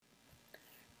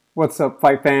What's up,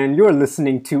 fight fan? You're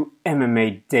listening to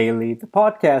MMA Daily, the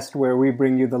podcast where we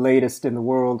bring you the latest in the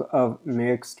world of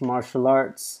mixed martial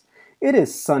arts. It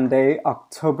is Sunday,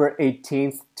 October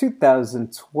 18th,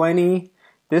 2020.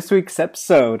 This week's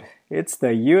episode, it's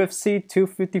the UFC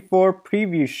 254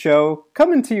 preview show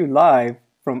coming to you live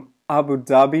from Abu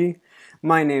Dhabi.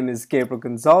 My name is Gabriel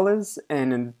Gonzalez,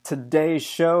 and in today's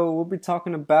show, we'll be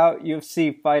talking about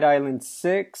UFC Fight Island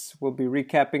 6. We'll be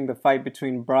recapping the fight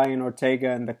between Brian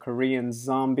Ortega and the Korean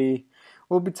Zombie.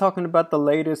 We'll be talking about the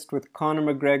latest with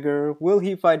Conor McGregor. Will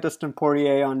he fight Dustin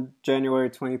Poirier on January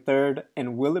 23rd?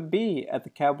 And will it be at the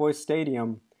Cowboys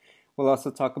Stadium? We'll also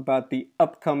talk about the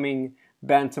upcoming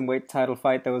bantamweight title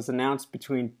fight that was announced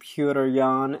between Petr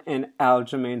Yan and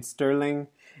Aljamain Sterling.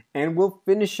 And we'll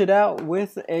finish it out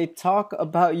with a talk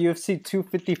about UFC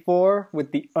 254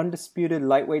 with the undisputed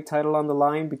lightweight title on the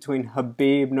line between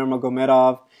Khabib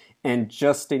Nurmagomedov and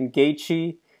Justin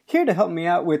Gaethje. Here to help me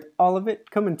out with all of it,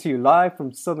 coming to you live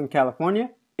from Southern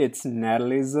California, it's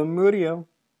Natalie Zamudio.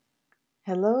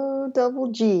 Hello, Double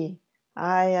G.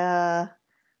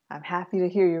 I'm happy to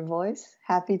hear your voice.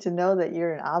 Happy to know that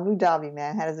you're in Abu Dhabi,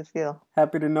 man. How does it feel?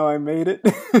 Happy to know I made it.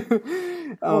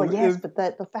 Yes, but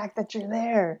the fact that you're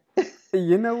there.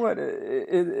 You know what?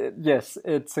 Yes,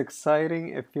 it's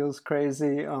exciting. It feels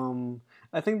crazy.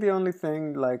 I think the only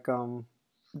thing,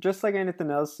 just like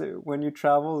anything else, when you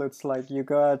travel, it's like you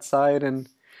go outside and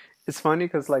it's funny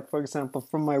because, like, for example,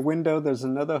 from my window, there's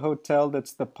another hotel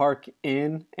that's the Park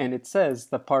Inn, and it says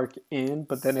the Park Inn,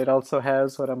 but then it also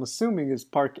has what I'm assuming is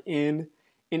Park Inn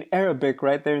in Arabic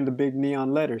right there in the big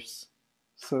neon letters.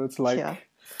 So it's like, Yeah.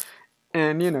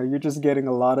 and you're just getting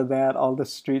a lot of that. All the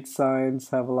street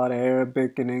signs have a lot of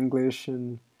Arabic and English,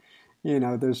 and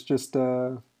there's just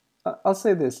I'll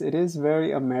say this: it is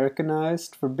very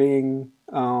Americanized for being,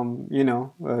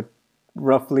 a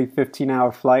roughly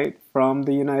 15-hour flight from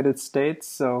the United States.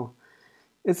 So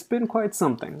it's been quite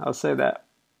something. I'll say that.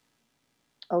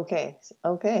 Okay.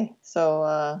 So,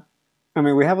 I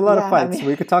mean, we have a lot of yeah, fights. So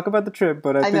we could talk about the trip,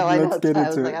 but I think I know. let's get I was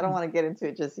into like, it. I don't want to get into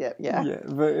it just yet. Yeah. Yeah,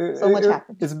 but So much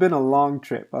happened. it's been a long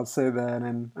trip. I'll say that,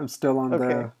 and I'm still on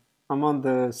Okay. I'm on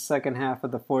the second half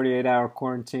of the 48-hour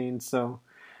quarantine. So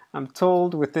I'm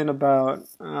told within about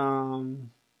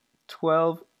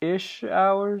 12-ish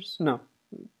hours. No,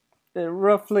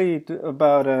 roughly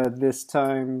about this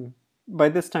time. By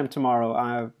this time tomorrow,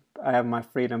 I have my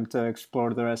freedom to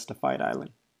explore the rest of Fight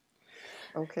Island.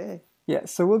 Okay. Yeah,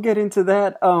 so we'll get into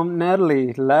that.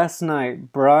 Natalie, last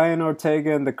night, Brian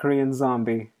Ortega and the Korean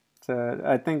Zombie.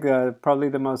 I think probably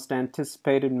the most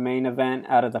anticipated main event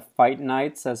out of the fight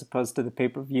nights as opposed to the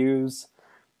pay-per-views.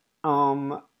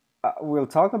 We'll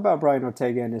talk about Brian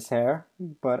Ortega and his hair,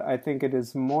 but I think it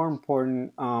is more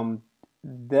important.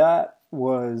 That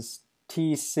was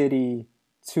T-City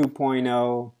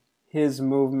 2.0. His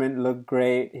movement looked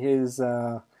great.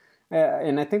 And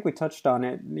I think we touched on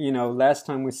it. Last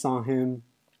time we saw him,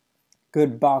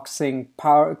 good boxing,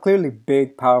 power, clearly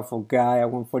big, powerful guy at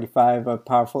 145, a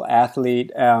powerful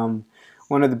athlete, one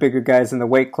of the bigger guys in the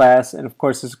weight class, and of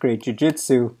course his great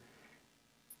jiu-jitsu.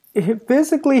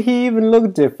 Physically, he even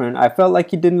looked different. I felt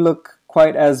like he didn't look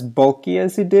quite as bulky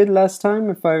as he did last time,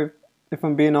 if I'm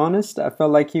being honest. I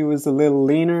felt like he was a little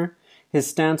leaner, his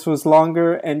stance was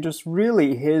longer, and just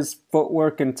really his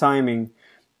footwork and timing.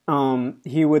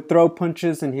 He would throw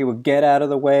punches and he would get out of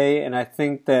the way, and I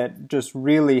think that just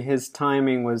really his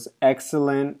timing was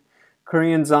excellent.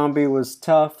 Korean Zombie was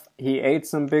tough. He ate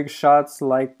some big shots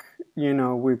like,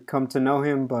 we've come to know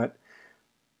him, but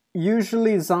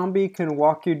usually Zombie can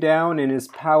walk you down and his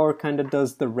power kind of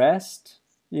does the rest,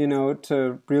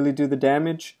 to really do the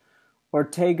damage.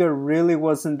 Ortega really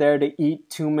wasn't there to eat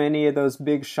too many of those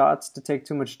big shots to take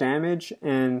too much damage,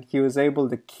 and he was able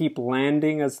to keep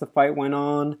landing as the fight went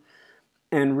on.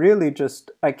 And really just,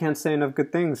 I can't say enough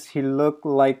good things. He looked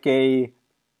like a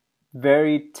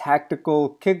very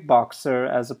tactical kickboxer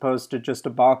as opposed to just a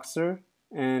boxer,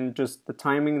 and just the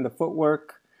timing and the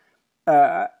footwork.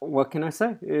 What can I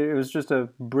say? It was just a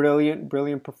brilliant,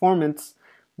 brilliant performance.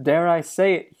 Dare I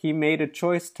say it, he made a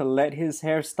choice to let his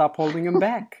hair stop holding him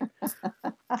back.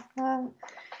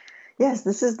 Yes,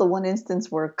 this is the one instance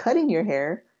where cutting your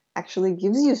hair actually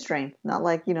gives you strength. Not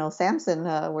like, Samson,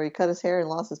 where he cut his hair and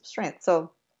lost his strength. So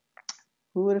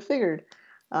who would have figured?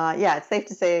 Yeah, it's safe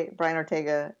to say Brian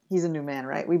Ortega, he's a new man,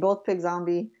 right? We both picked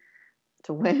Zombie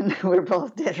to win. We're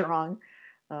both dead wrong.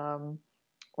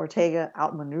 Ortega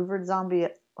outmaneuvered Zombie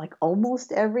at like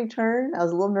almost every turn. I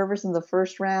was a little nervous in the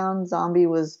first round. Zombie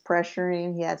was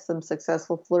pressuring. He had some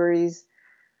successful flurries.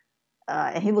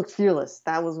 And he looked fearless.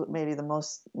 That was what made me the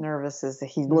most nervous, is that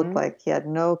he looked like he had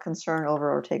no concern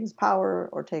over Ortega's power,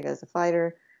 Ortega as a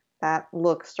fighter. that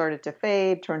look started to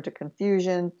fade, turned to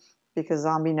confusion because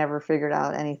Zombie never figured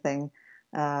out anything.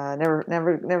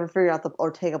 Never figured out the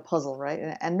Ortega puzzle,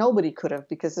 right? And nobody could have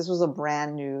because this was a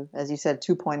brand new, as you said,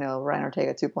 2.0, Brian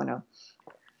Ortega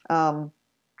 2.0.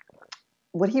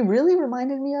 What he really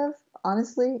reminded me of,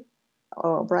 honestly,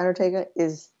 Brian Ortega,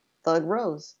 is Thug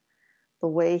Rose. The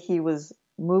way he was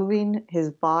moving his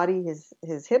body,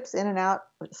 his hips in and out,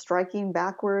 striking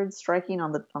backwards, striking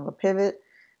on the pivot.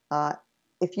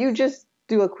 If you just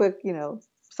do a quick,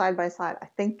 side by side, I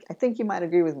think you might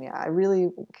agree with me. I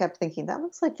really kept thinking that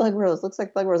looks like Thug Rose,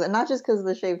 and not just because of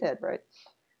the shaved head, right?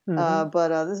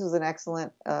 But this was an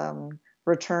excellent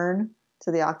return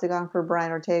to the octagon for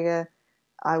Brian Ortega.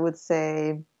 I would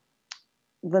say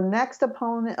the next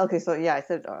opponent. Okay, so yeah, I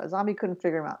said Zombie couldn't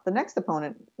figure him out. The next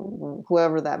opponent,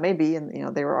 whoever that may be,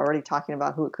 and they were already talking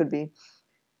about who it could be.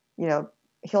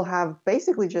 He'll have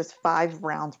basically just 5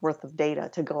 rounds worth of data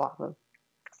to go off of.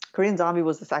 Korean Zombie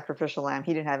was the sacrificial lamb.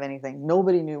 He didn't have anything.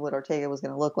 Nobody knew what Ortega was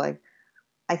going to look like.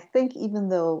 I think even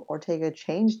though Ortega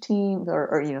changed teams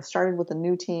or started with a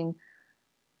new team,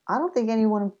 I don't think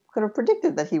anyone could have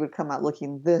predicted that he would come out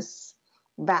looking this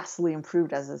vastly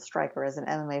improved as a striker, as an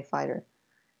MMA fighter.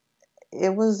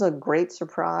 It was a great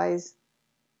surprise.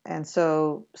 And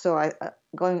so I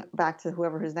going back to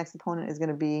whoever his next opponent is going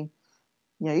to be,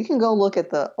 you can go look at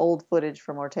the old footage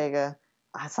from Ortega.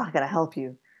 It's not going to help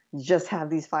you. You just have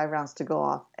these 5 rounds to go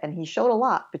off. And he showed a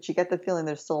lot, but you get the feeling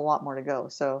there's still a lot more to go.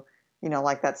 So,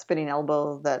 like that spinning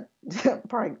elbow that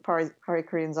Pari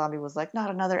Korean Zombie was like,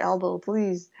 not another elbow,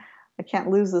 please. I can't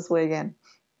lose this way again.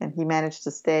 And he managed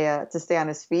to stay on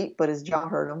his feet, but his jaw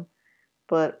hurt him.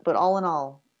 But all in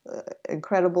all,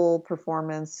 incredible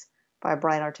performance by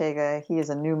Brian Ortega. He is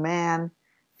a new man.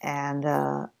 And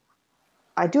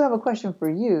I do have a question for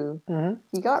you. Mm-hmm.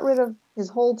 He got rid of his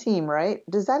whole team, right?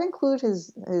 Does that include his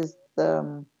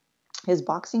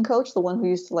boxing coach, the one who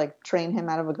used to train him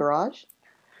out of a garage?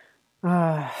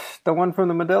 The one from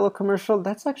the Modelo commercial?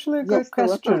 That's actually a good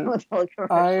question.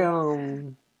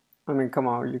 I mean, come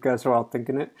on, you guys are all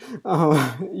thinking it.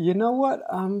 You know what?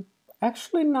 I'm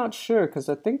actually not sure, because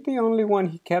I think the only one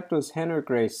he kept was Henry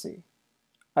Gracie.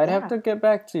 I'd have to get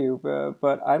back to you,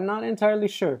 but I'm not entirely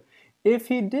sure. If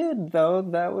he did, though,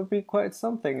 that would be quite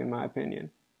something, in my opinion.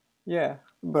 Yeah,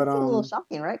 but it's a little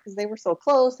shocking, right? Because they were so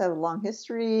close, had a long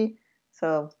history.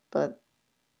 So, but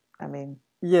I mean,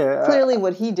 yeah, clearly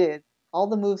what he did, all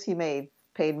the moves he made,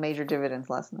 paid major dividends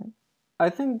last night. I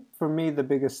think for me the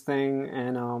biggest thing,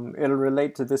 and it'll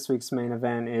relate to this week's main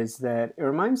event, is that it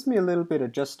reminds me a little bit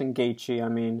of Justin Gaethje. I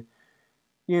mean,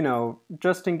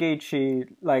 Justin Gaethje,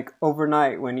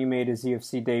 overnight when he made his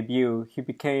UFC debut, he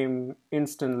became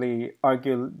instantly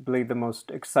arguably the most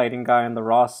exciting guy on the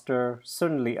roster,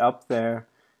 certainly up there,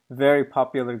 very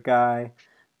popular guy.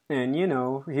 And,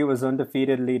 he was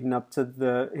undefeated leading up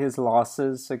to his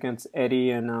losses against Eddie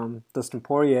and Dustin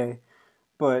Poirier.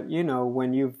 But,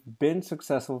 when you've been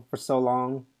successful for so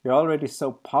long, you're already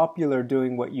so popular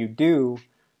doing what you do,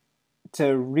 to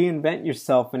reinvent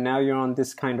yourself and now you're on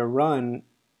this kind of run,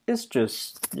 it's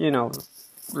just,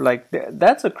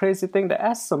 that's a crazy thing to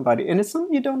ask somebody. And it's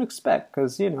something you don't expect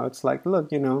because, it's like,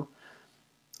 look,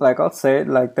 I'll say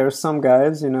it, there's some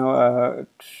guys,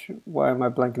 why am I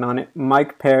blanking on it?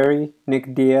 Mike Perry,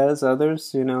 Nick Diaz,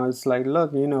 others, it's like,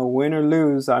 look, win or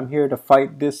lose, I'm here to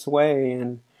fight this way.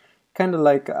 And kind of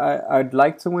I'd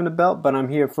like to win a belt, but I'm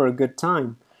here for a good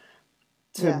time.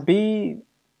 To be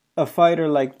a fighter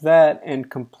like that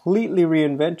and completely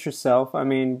reinvent yourself. I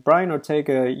mean, Brian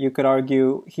Ortega, you could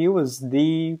argue, he was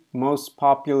the most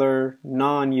popular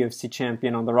non-UFC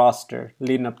champion on the roster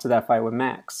leading up to that fight with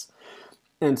Max.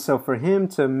 And so for him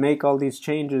to make all these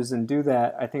changes and do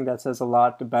that, I think that says a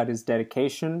lot about his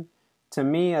dedication. To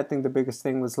me, I think the biggest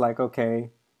thing was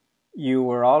okay, you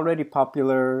were already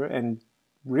popular and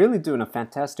really doing a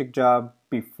fantastic job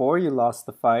before you lost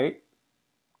the fight.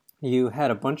 You had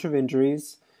a bunch of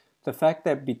injuries. The fact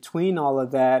that between all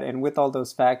of that and with all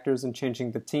those factors and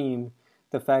changing the team,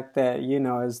 the fact that,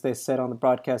 as they said on the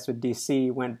broadcast with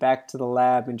DC, went back to the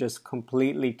lab and just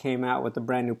completely came out with a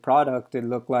brand new product, it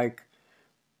looked like,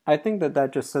 I think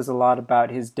that just says a lot about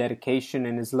his dedication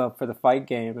and his love for the fight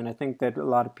game. And I think that a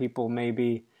lot of people,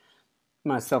 maybe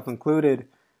myself included,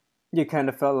 you kind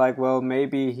of felt like, well,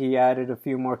 maybe he added a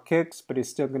few more kicks, but he's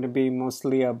still going to be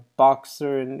mostly a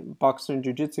boxer and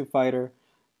jiu-jitsu fighter.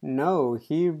 No,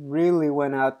 he really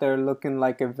went out there looking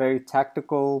like a very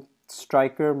tactical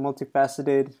striker,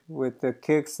 multifaceted, with the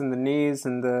kicks and the knees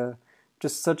and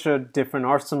just such a different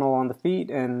arsenal on the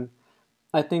feet. And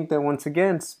I think that once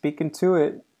again, speaking to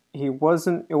it, it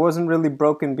wasn't really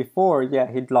broken before.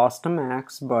 Yeah, he'd lost to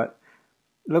Max, but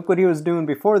look what he was doing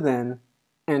before then.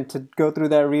 And to go through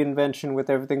that reinvention with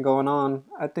everything going on,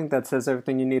 I think that says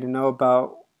everything you need to know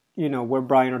about, where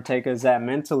Brian Ortega is at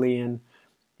mentally. And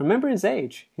remember his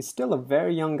age. He's still a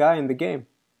very young guy in the game.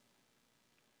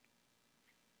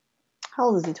 How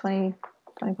old is he? 20,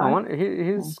 25?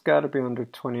 He's got to be under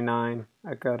 29.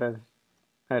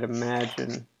 I'd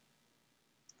imagine.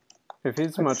 If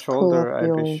he's much older,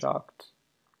 I'd be shocked.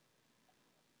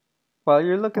 While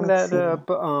you're looking that up,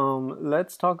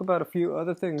 let's talk about a few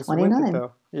other things 29. with it,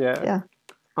 though. Yeah.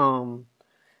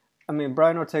 I mean,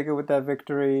 Brian Ortega with that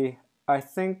victory, I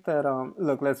think that,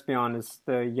 look, let's be honest,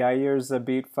 the Yair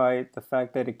Zabit fight, the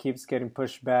fact that it keeps getting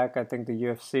pushed back, I think the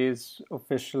UFC is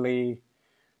officially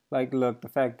like, look, the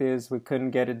fact is we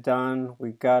couldn't get it done.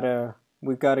 We gotta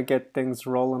get things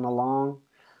rolling along.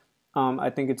 I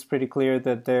think it's pretty clear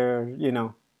that they're,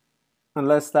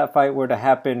 unless that fight were to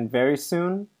happen very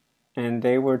soon, and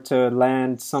they were to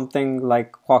land something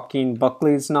like Joaquin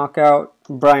Buckley's knockout,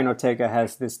 Brian Ortega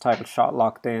has this title shot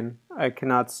locked in. I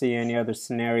cannot see any other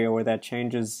scenario where that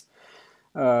changes.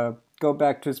 Go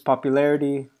back to his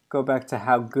popularity. Go back to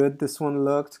how good this one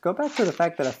looked. Go back to the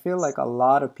fact that I feel like a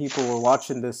lot of people were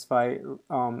watching this fight,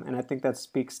 and I think that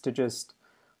speaks to just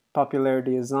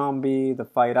popularity of Zombie, the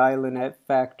Fight Island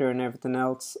factor, and everything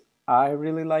else. I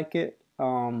really like it.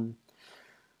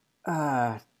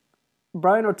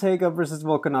 Brian Ortega versus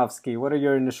Volkanovski. What are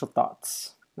your initial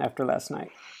thoughts after last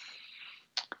night?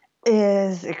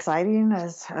 Is exciting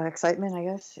as excitement, I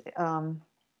guess.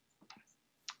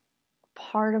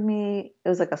 Part of me, it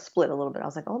was like a split a little bit. I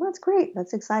was like, oh, that's great.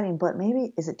 That's exciting. But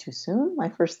maybe, is it too soon? My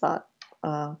first thought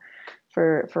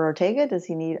for Ortega, does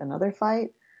he need another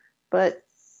fight? But,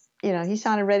 he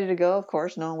sounded ready to go, of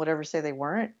course. No one would ever say they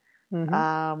weren't.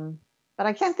 Mm-hmm. But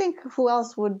I can't think who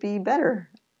else would be better.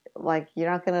 Like, you're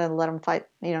not going to let him fight.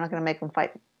 You're not going to make him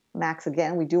fight Max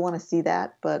again. We do want to see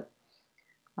that. But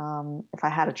if I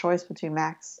had a choice between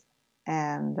Max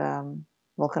and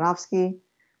Volkanovski,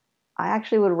 I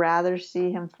actually would rather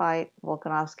see him fight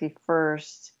Volkanovski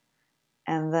first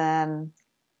and then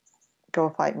go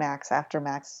fight Max after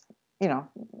Max.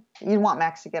 You'd want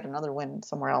Max to get another win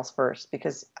somewhere else first,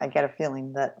 because I get a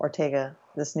feeling that Ortega,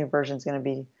 this new version, is going to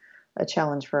be a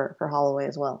challenge for Holloway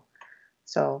as well.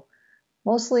 So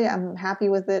mostly I'm happy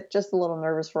with it, just a little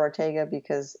nervous for Ortega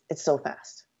because it's so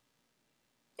fast.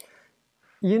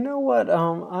 You know what?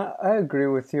 I agree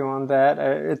with you on that.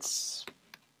 It's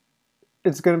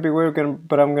going to be weird,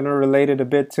 but I'm going to relate it a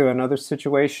bit to another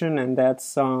situation, and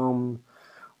that's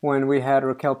when we had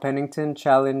Raquel Pennington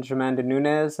challenge Amanda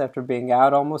Nunes after being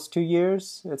out almost 2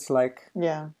 years. It's like,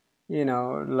 don't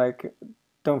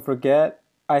forget.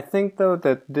 I think, though,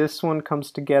 that this one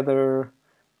comes together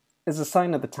as a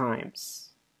sign of the times.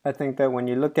 I think that when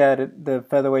you look at it, the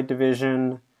featherweight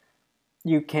division,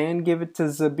 you can give it to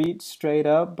Zabit straight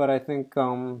up, but I think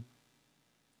a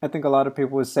lot of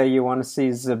people would say you want to see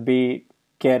Zabit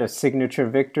get a signature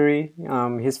victory.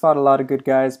 He's fought a lot of good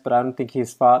guys, but I don't think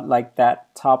he's fought like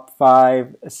that top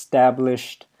 5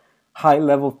 established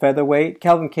high-level featherweight.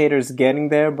 Calvin Kattar's getting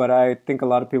there, but I think a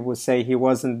lot of people would say he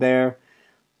wasn't there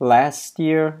last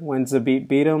year when Zabit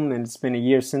beat him, and it's been a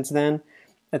year since then.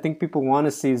 I think people want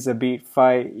to see Zabit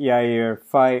fight Yair,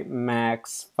 fight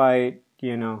Max, fight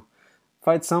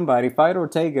somebody, fight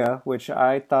Ortega, which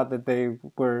I thought that they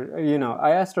were,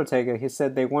 I asked Ortega, he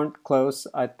said they weren't close.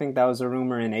 I think that was a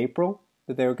rumor in April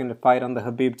that they were going to fight on the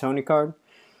Khabib-Tony card.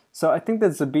 So I think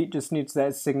that Zabit just needs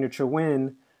that signature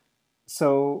win.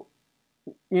 So,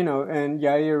 and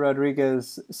Yair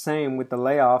Rodriguez, same with the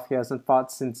layoff. He hasn't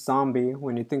fought since Zombie.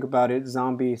 When you think about it,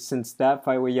 Zombie, since that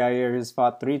fight with Yair, has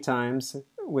fought 3 times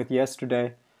with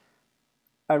yesterday.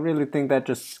 I really think that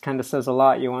just kind of says a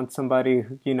lot. You want somebody,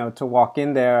 to walk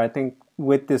in there. I think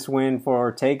with this win for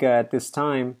Ortega at this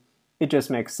time, it just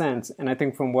makes sense. And I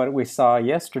think from what we saw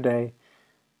yesterday,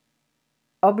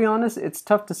 I'll be honest, it's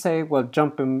tough to say, well,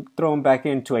 throw him back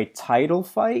into a title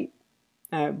fight.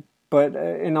 But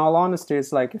in all honesty,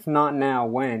 it's like, if not now,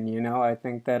 when? I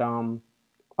think that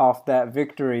off that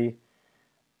victory,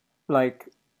 like,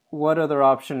 what other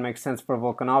option makes sense for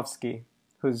Volkanovski,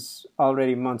 who's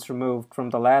already months removed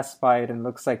from the last fight and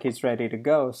looks like he's ready to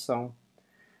go. So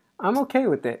I'm okay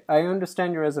with it. I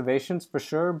understand your reservations for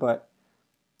sure, but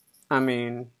I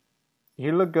mean,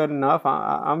 he looked good enough.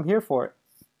 I'm here for it.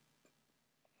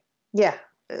 Yeah,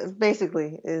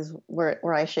 basically is where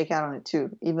I shake out on it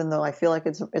too. Even though I feel like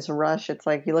it's a rush. It's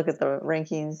like you look at the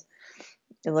rankings,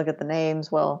 you look at the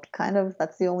names. Well, kind of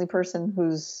that's the only person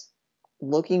who's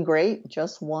looking great,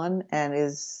 just won, and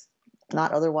is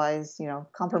not otherwise,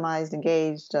 compromised,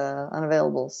 engaged,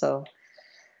 unavailable. So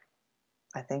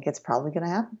I think it's probably going to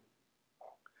happen.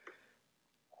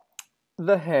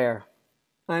 The hair.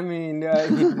 I mean,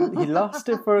 he lost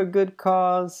it for a good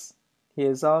cause. He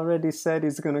has already said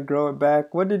he's gonna grow it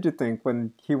back. What did you think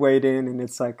when he weighed in and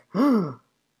it's like,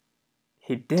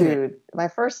 he did it? Dude, my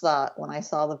first thought when I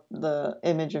saw the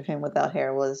image of him without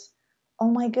hair was, oh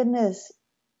my goodness,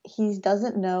 he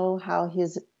doesn't know how he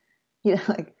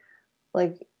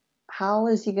like how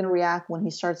is he going to react when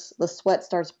the sweat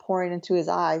starts pouring into his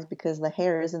eyes because the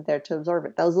hair isn't there to absorb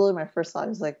it. That was literally my first thought. It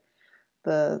was like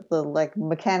the like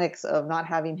mechanics of not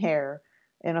having hair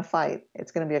in a fight.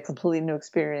 It's going to be a completely new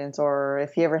experience. Or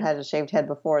if he ever had a shaved head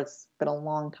before, it's been a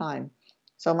long time.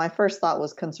 So my first thought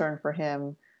was concern for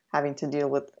him having to deal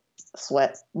with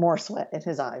more sweat in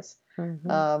his eyes.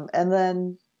 Mm-hmm. And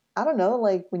then I don't know,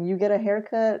 like when you get a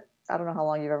haircut, I don't know how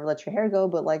long you've ever let your hair go,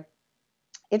 but like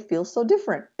it feels so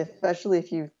different, especially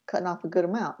if you've cut off a good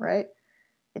amount, right?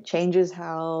 It changes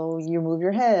how you move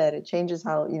your head. It changes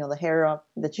how, the hair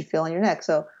that you feel on your neck.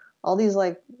 So all these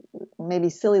like maybe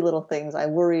silly little things, I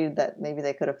worried that maybe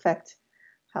they could affect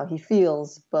how he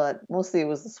feels, but mostly it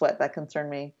was the sweat that concerned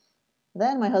me.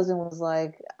 Then my husband was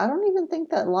like, I don't even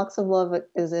think that Locks of Love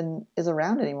is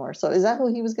around anymore. So is that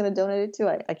who he was going to donate it to?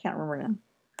 I can't remember now.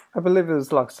 I believe it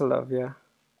was Locks of Love, yeah.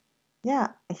 Yeah,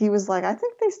 he was like, I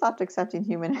think they stopped accepting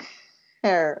human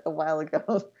hair a while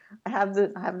ago. I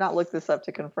have not looked this up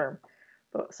to confirm.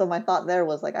 But so my thought there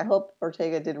was like, I hope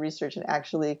Ortega did research and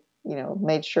actually,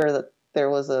 made sure that there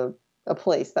was a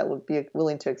place that would be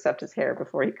willing to accept his hair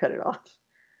before he cut it off.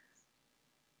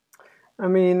 I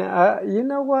mean, you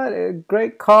know what? A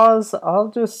great cause. I'll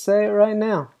just say it right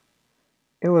now.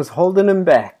 It was holding him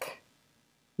back.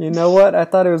 You know what? I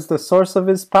thought it was the source of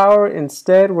his power.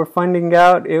 Instead, we're finding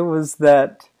out it was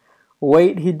that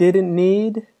weight he didn't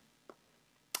need.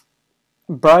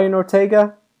 Brian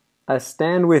Ortega, I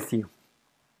stand with you.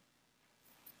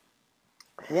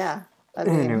 Yeah, I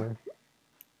mean, anyway.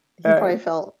 He probably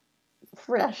felt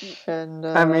fresh and.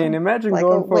 I mean, imagine like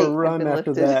going for a run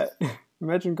after that.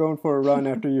 Imagine going for a run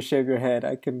after you shave your head.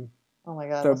 Oh my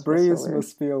god, the breeze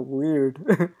must feel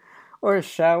weird. Or a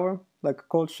shower, like a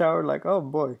cold shower. Like, oh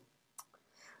boy.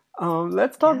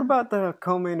 Let's talk about the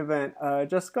co-main event.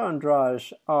 Jessica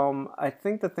Andrade. I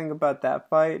think the thing about that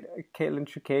fight, Katlyn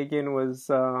Chookagian was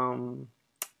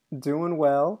doing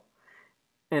well,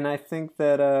 and I think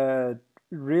that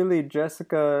really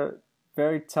Jessica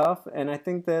very tough, and I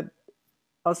think that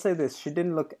I'll say this: she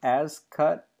didn't look as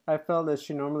cut, I felt, as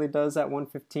she normally does at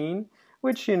 115.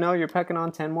 Which, you're packing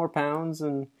on 10 more pounds,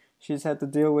 and she's had to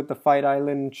deal with the Fight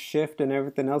Island shift and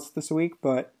everything else this week,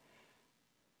 but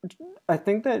I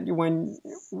think that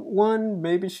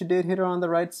maybe she did hit her on the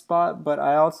right spot, but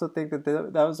I also think that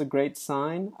that was a great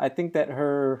sign. I think that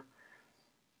her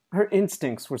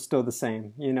instincts were still the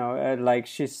same. Like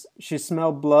she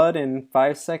smelled blood in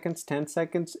 5 seconds, 10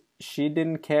 seconds. She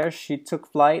didn't care. She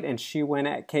took flight and she went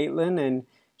at Katlyn, and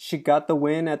she got the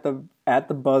win at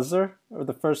the buzzer or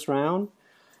the first round.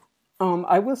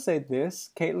 I will say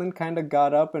this: Katlyn kind of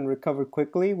got up and recovered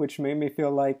quickly, which made me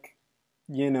feel like,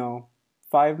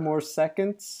 5 more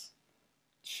seconds,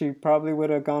 she probably would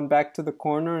have gone back to the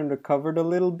corner and recovered a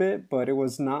little bit, but it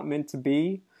was not meant to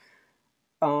be.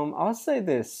 I'll say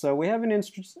this. So we have an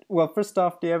well, first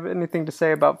off, do you have anything to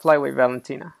say about flyweight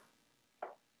Valentina?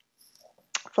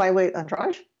 Flyweight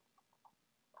Andrade?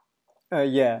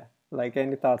 Yeah. Like,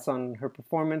 any thoughts on her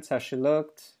performance, how she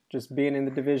looked, just being in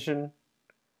the division?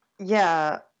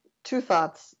 Yeah, 2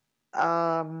 thoughts.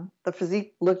 The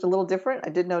physique looked a little different. I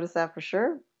did notice that for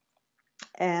sure.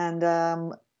 And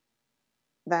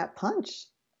that punch.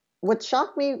 What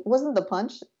shocked me wasn't the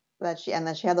punch that she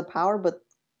had the power, but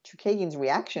Chookagian's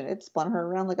reaction. It spun her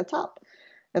around like a top.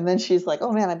 And then she's like,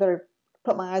 oh man, I better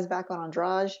put my eyes back on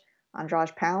Andrade.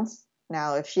 Andrade pounced.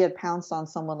 Now, if she had pounced on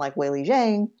someone like Weili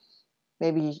Zhang,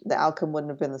 maybe the outcome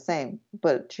wouldn't have been the same.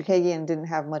 But Chookagian didn't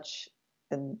have much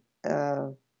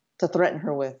to threaten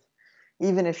her with.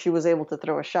 Even if she was able to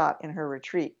throw a shot in her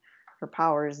retreat, her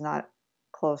power is not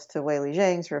close to Weili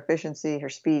Zhang's, her efficiency, her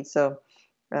speed. So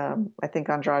I think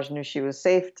Andrade knew she was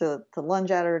safe to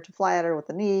lunge at her, to fly at her with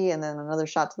the knee, and then another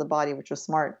shot to the body, which was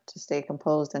smart to stay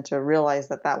composed and to realize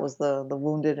that was the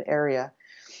wounded area.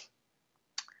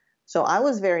 So I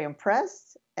was very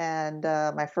impressed, and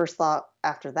my first thought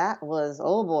after that was,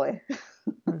 oh boy,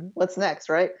 what's next,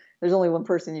 right? There's only one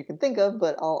person you can think of,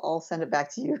 but I'll send it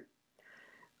back to you.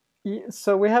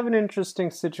 So we have an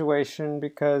interesting situation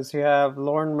because you have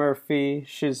Lauren Murphy.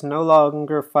 She's no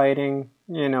longer fighting,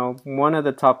 one of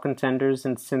the top contenders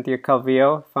in Cynthia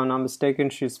Calvillo. If I'm not mistaken,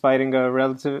 she's fighting a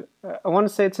relative. I want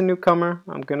to say it's a newcomer.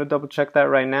 I'm going to double check that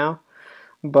right now.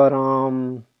 But,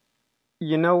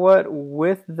 you know what?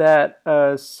 With that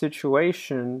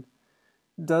situation,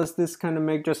 does this kind of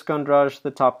make Jessica Andrade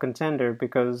the top contender?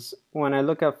 Because when I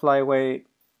look at flyweight,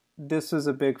 this was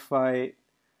a big fight.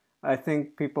 I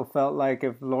think people felt like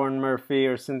if Lauren Murphy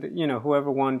or Cynthia,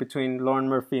 whoever won between Lauren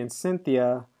Murphy and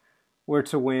Cynthia were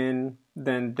to win,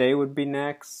 then they would be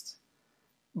next.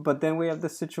 But then we have the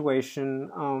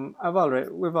situation.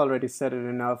 We've already said it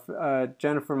enough.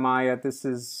 Jennifer Maia, this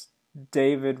is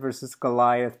David versus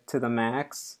Goliath to the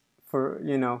max for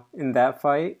in that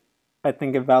fight. I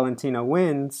think if Valentina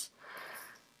wins,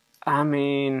 I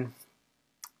mean,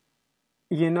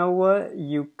 you know what?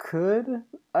 You could.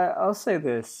 I'll say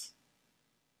this.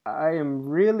 I am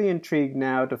really intrigued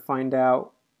now to find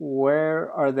out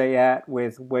where are they at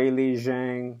with Weili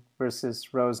Zhang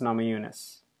versus Rose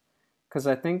Namajunas. Because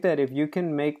I think that if you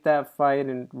can make that fight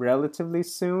in relatively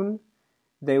soon,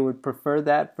 they would prefer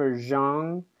that for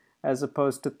Zhang as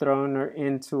opposed to throwing her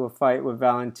into a fight with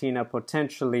Valentina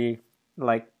potentially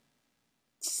like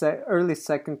early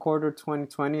second quarter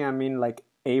 2020. I mean like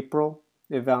April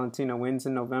if Valentina wins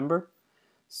in November.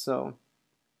 So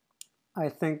I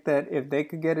think that if they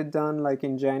could get it done like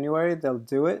in January, they'll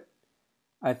do it.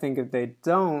 I think if they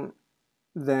don't,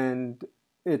 then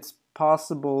it's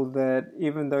possible that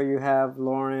even though you have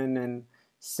Lauren and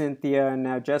Cynthia and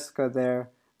now Jessica there,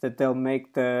 that they'll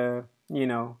make the,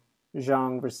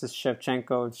 Zhang versus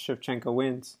Shevchenko. Shevchenko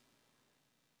wins.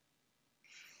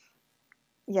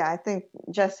 Yeah, I think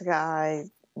Jessica,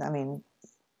 I mean,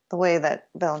 the way that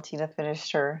Valentina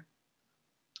finished her,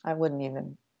 I wouldn't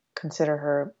even consider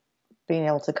her being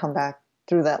able to come back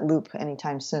through that loop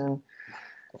anytime soon.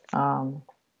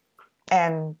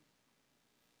 And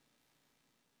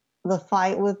the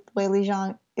fight with Weili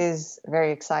Zhang is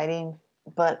very exciting,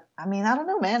 but I mean, I don't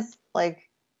know, man. Like,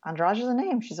 Andrade is a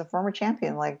name. She's a former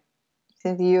champion. Like, I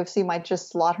think the UFC might just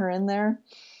slot her in there.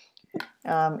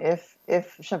 If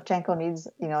Shevchenko needs,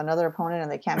 another opponent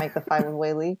and they can't make the fight with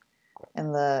Weili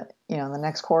in the, the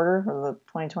next quarter or the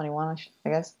 2021, I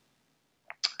guess.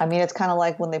 I mean, it's kind of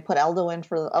like when they put Aldo in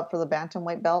up for the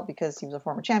bantamweight belt because he was a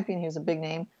former champion. He was a big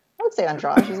name. I would say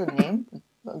Andrade is a name,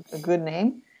 a good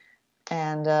name.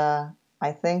 And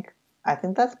I think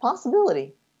that's a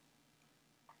possibility.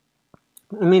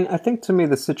 I mean, I think to me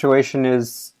the situation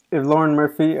is if Lauren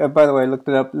Murphy, by the way, I looked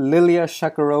it up, Lilia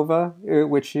Shakarova,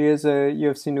 which she is a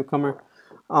UFC newcomer,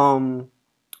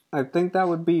 I think that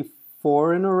would be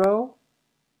 4 in a row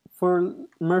for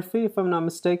Murphy, if I'm not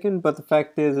mistaken. But the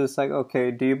fact is, it's like,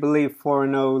 okay, do you believe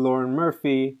 4-0 Lauren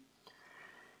Murphy?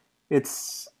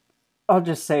 I'll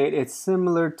just say it's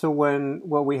similar to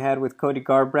what we had with Cody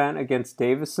Garbrandt against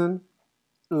Davison.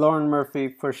 Lauren Murphy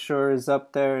for sure is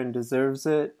up there and deserves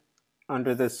it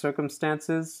under the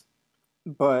circumstances.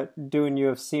 But doing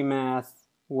UFC math,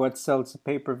 what sells a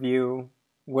pay-per-view?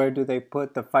 Where do they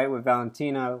put the fight with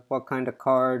Valentina? What kind of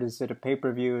card? Is it a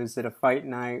pay-per-view? Is it a fight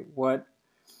night? What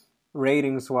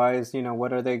ratings-wise,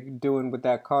 what are they doing with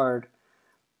that card?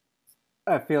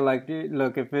 I feel like,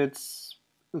 look, if it's,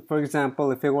 for example,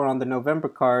 if it were on the November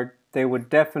card, they would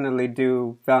definitely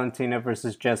do Valentina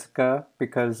versus Jessica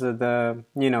because of the,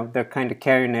 they're kind of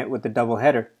carrying it with the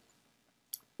doubleheader.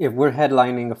 If we're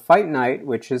headlining a fight night,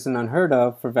 which isn't unheard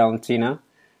of for Valentina,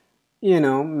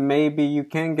 maybe you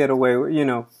can get away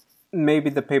with, maybe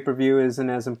the pay-per-view isn't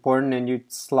as important and you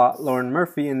slot Lauren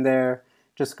Murphy in there.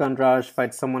 Jessica Andrade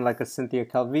fights someone like a Cynthia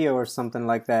Calvillo or something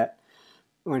like that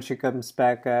when she comes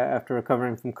back after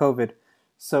recovering from COVID.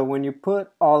 So when you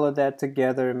put all of that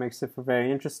together, it makes it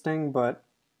very interesting. But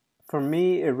for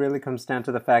me, it really comes down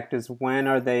to the fact is when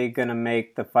are they going to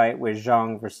make the fight with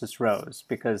Zhang versus Rose?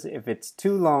 Because if it's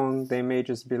too long, they may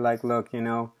just be like, look,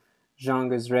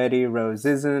 Zhang is ready, Rose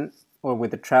isn't. Or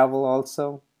with the travel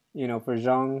also, for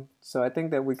Zhang. So I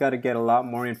think that we got to get a lot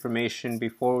more information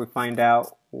before we find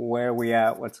out where we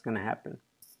at, what's going to happen.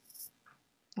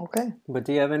 Okay. But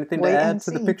do you have anything to add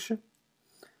to the picture?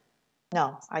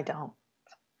 No, I don't.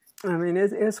 I mean,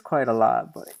 it's quite a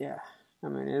lot, but yeah. I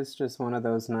mean, it's just one of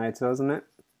those nights, wasn't it?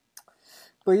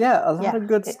 But yeah, a lot of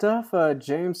good stuff.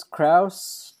 James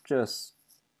Krause just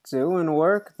doing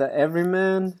work, the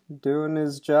everyman doing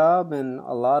his job, and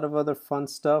a lot of other fun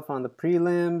stuff on the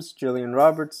prelims. Julian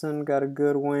Robertson got a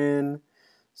good win.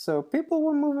 So people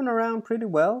were moving around pretty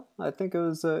well. I think it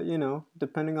was,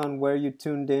 depending on where you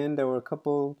tuned in, there were a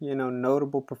couple,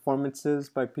 notable performances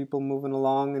by people moving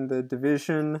along in the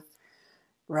division.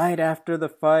 Right after the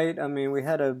fight, I mean, we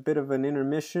had a bit of an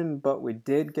intermission, but we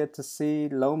did get to see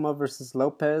Loma versus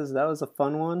Lopez. That was a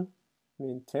fun one. I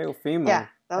mean, Teofimo. Yeah,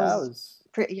 that was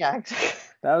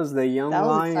that was the young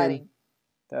lion. Exciting.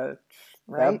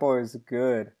 That boy is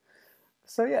good.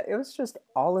 So yeah, it was just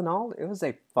all in all, it was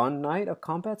a fun night of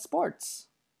combat sports.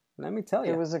 let me tell It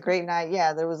you. was a great night.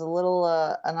 Yeah, there was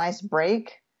a nice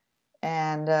break,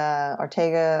 and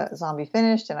Ortega Zombie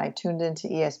finished, and I tuned into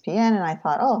ESPN, and I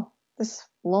thought, oh, this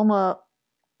Loma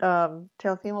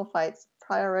Teofimo fight's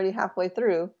probably already halfway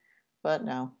through, but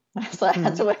no, so I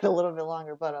had Hmm. to wait a little bit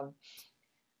longer. But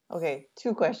okay,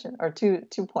 two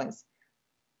points.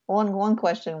 One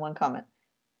question, one comment.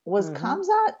 Was Hmm.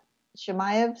 Kamzat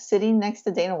Shemaev sitting next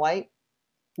to Dana White?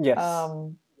 Yes.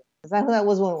 Um, is that who that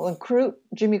was when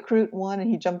Jimmy Crute won and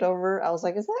he jumped over? I was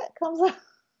like, is that Kamzat?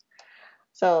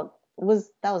 So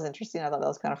that was interesting. I thought that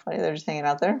was kind of funny. They're just hanging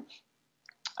out there.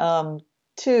 Um,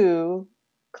 Two,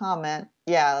 comment.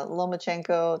 Yeah,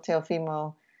 Lomachenko,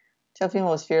 Teofimo. Teofimo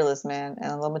was fearless, man,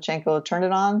 and Lomachenko turned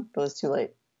it on, but it was too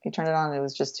late. He turned it on, and it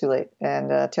was just too late. And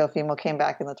Teofimo came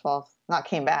back in the 12th. Not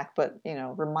came back, but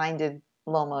reminded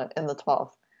Loma in the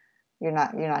 12th. You're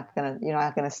not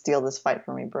gonna steal this fight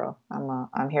from me, bro.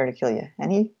 I'm here to kill you.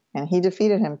 And he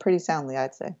defeated him pretty soundly,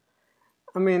 I'd say.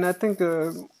 I mean, I think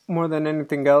more than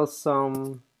anything else,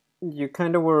 you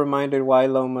kind of were reminded why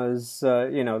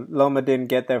Loma didn't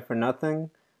get there for nothing.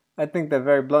 I think that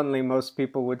very bluntly, most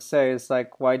people would say is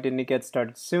like, why didn't he get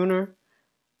started sooner?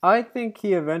 I think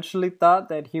he eventually thought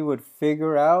that he would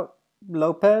figure out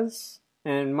Lopez.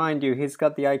 And mind you, he's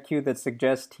got the IQ that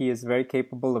suggests he is very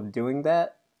capable of doing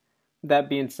that. That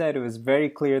being said, it was very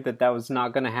clear that that was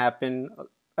not going to happen.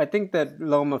 I think that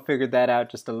Loma figured that out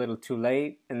just a little too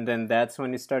late, and then that's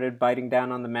when he started biting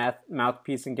down on the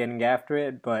mouthpiece and getting after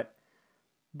it. But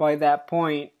by that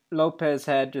point, Lopez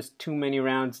had just too many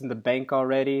rounds in the bank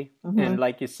already, and Mm-hmm.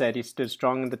 like you said, he stood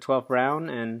strong in the 12th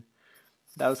round, and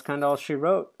that was kind of all she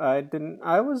wrote.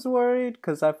 I was worried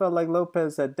because I felt like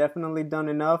Lopez had definitely done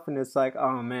enough, and it's like,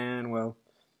 oh man, well,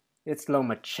 it's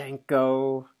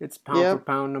Lomachenko, it's pound for Yep.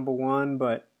 pound number one,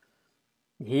 but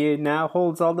he now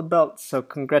holds all the belts, so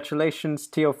congratulations,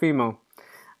 Teofimo.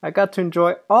 I got to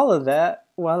enjoy all of that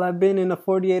while I've been in a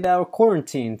 48-hour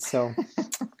quarantine, so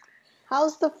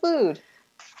How's the food?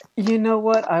 you know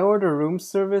what? I order room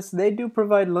service. They do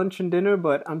provide lunch and dinner,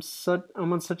 but I'm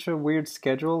on such a weird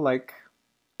schedule. Like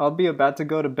I'll be about to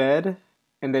go to bed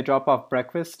and they drop off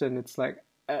breakfast and it's like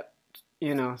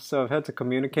so I've had to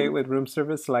communicate with room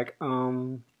service like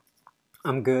I'm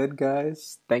good,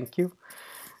 guys. Thank you.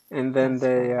 And then That's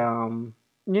they, funny.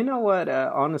 you know what?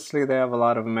 Honestly, they have a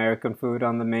lot of American food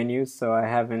on the menu, so I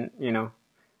haven't,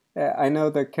 I know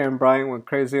that Karen Bryant went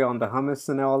crazy on the hummus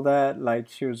and all that. Like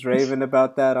she was raving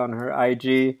about that on her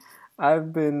IG.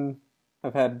 I've been,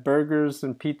 I've had burgers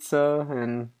and pizza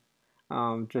and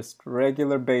just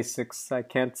regular basics. I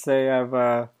can't say I've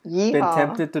been Yeehaw.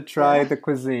 tempted to try Yeah. the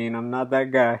cuisine. I'm not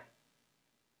that guy.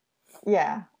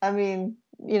 Yeah. I mean,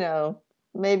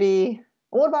 maybe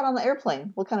what about on the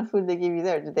airplane? What kind of food did they give you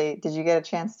there? Did you get a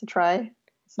chance to try You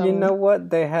some? know what?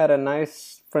 They had a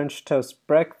nice French toast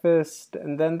breakfast,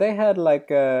 and then they had like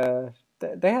a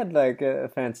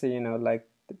fancy, like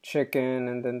the chicken,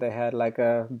 and then they had like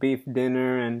a beef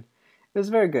dinner, and it was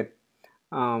very good.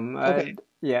 Okay.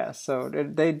 Yeah, so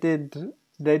they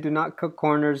do not cut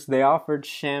corners. They offered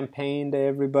champagne to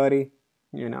everybody.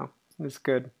 It was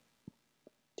good.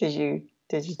 Did you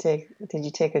take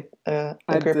a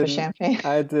I grip of didn't. champagne?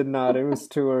 I did not. It was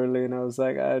too early, and I was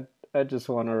like, I just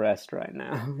want to rest right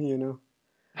now.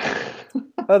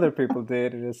 Other people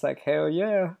did, and it's like, hell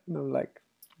yeah. And I'm like,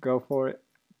 go for it.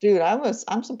 Dude,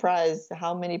 I'm surprised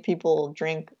how many people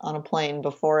drink on a plane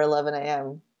before 11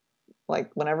 a.m. Like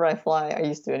whenever I fly, I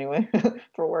used to anyway,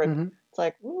 for work. Hmm. It's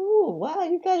like, ooh, wow,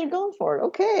 you guys are going for it.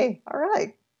 Okay, all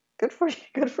right, good for you.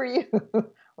 Good for you.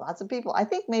 Lots of people. I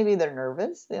think maybe they're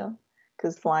nervous,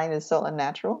 because flying is so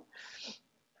unnatural.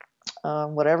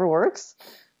 Whatever works.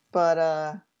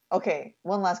 But okay,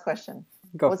 one last question.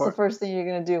 Go What's for the it. first thing you're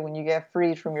gonna do when you get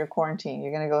freed from your quarantine?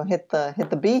 You're gonna go hit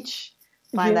the beach,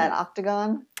 find that You,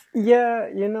 octagon. yeah,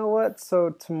 you know what? So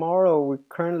tomorrow we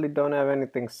currently don't have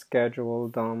anything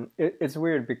scheduled. It's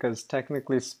weird because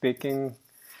technically speaking,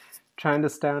 trying to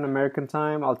stay on American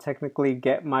time, I'll technically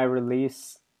get my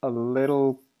release a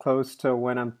little close to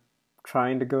when I'm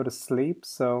trying to go to sleep.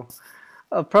 So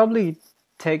I'll probably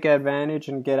take advantage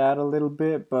and get out a little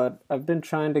bit, but I've been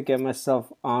trying to get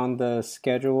myself on the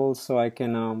schedule so I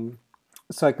can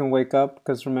wake up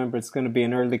because remember it's going to be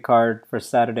an early card for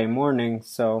Saturday morning,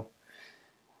 so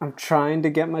I'm trying to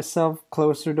get myself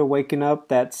closer to waking up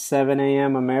that 7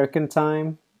 a.m. American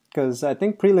time because I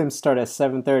think prelims start at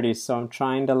 7:30, so I'm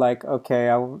trying to like okay,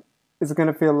 it's going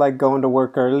to feel like going to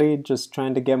work early, just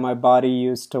trying to get my body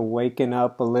used to waking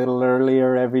up a little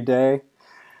earlier every day.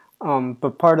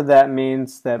 But part of that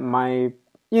means that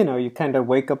you kind of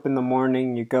wake up in the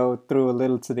morning, you go through a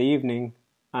little to the evening.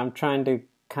 I'm trying to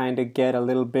kind of get a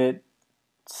little bit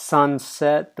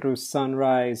sunset through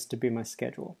sunrise to be my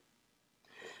schedule.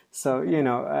 So,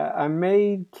 I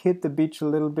may hit the beach a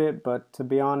little bit, but to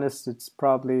be honest, it's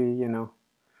probably,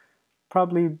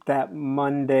 probably that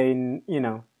Monday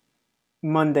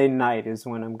night is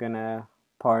when I'm gonna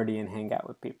party and hang out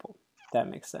with people. That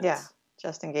makes Yeah, sense.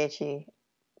 Justin Gaethje,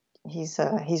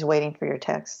 he's waiting for your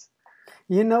text.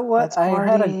 You know what? Let's I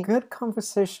had a party. good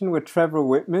conversation with Trevor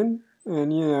Whitman,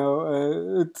 and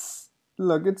it's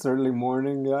early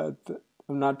morning.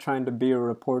 I'm not trying to be a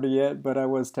reporter yet, but I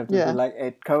was tempted to be Yeah. like,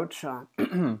 "Hey, coach,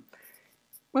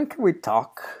 when can we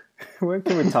talk? When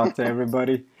can we talk to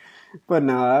everybody?" But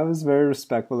no, I was very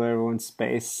respectful of everyone's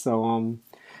space. So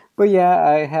but yeah,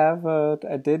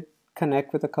 I did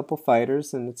connect with a couple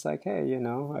fighters, and it's like, hey,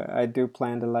 I do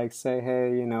plan to like say,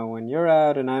 hey, when you're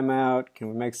out and I'm out, can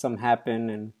we make something happen?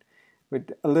 And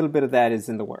with a little bit of that is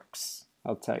in the works.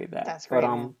 I'll tell you that. That's But great,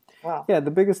 man. Wow. yeah,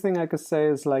 the biggest thing I could say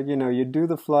is like, you do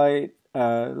the flight.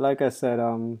 Like I said,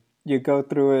 you go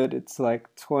through it. It's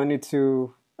like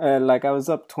 22. Like I was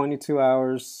up 22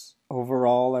 hours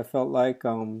overall. I felt like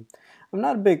I'm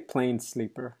not a big plane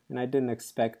sleeper, and I didn't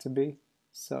expect to be.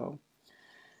 So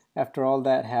after all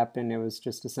that happened, it was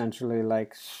just essentially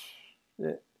like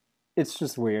it's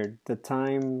just weird. The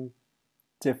time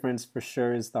difference for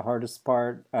sure is the hardest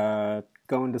part.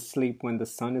 Going to sleep when the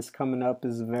sun is coming up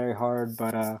is very hard,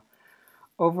 but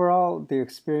overall, the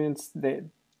experience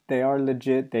they are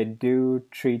legit. They do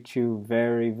treat you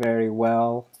very, very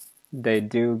well. They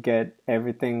do get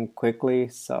everything quickly,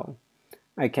 so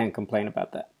I can't complain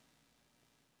about that.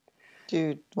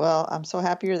 Dude, well, I'm so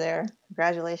happy you're there.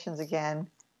 Congratulations again.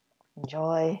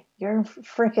 Enjoy. You're in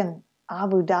freaking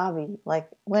Abu Dhabi. Like,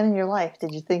 when in your life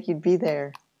did you think you'd be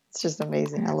there? It's just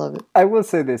amazing. I love it. I will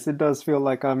say this, it does feel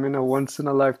like I'm in a once in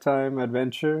a lifetime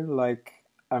adventure. Like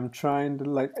I'm trying to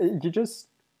like you just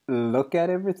look at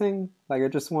everything. Like I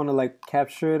just want to like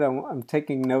capture it. I'm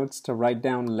taking notes to write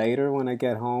down later when I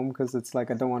get home because it's like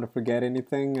I don't want to forget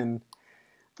anything and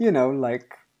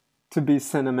like to be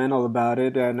sentimental about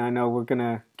it. And I know we're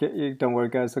gonna get you. Don't worry,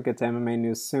 guys. We'll get to MMA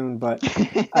news soon. But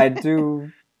I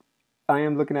do. I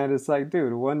am looking at it, it's like,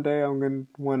 dude, one day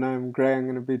when I'm gray, I'm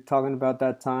gonna be talking about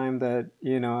that time that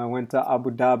I went to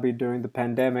Abu Dhabi during the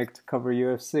pandemic to cover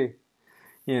UFC.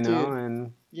 Dude,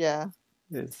 And yeah.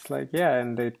 it's like, yeah,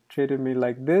 and they treated me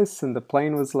like this, and the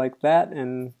plane was like that,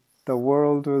 and the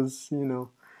world was,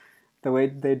 the way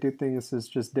they do things is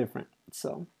just different.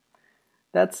 So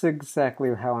that's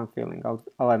exactly how I'm feeling.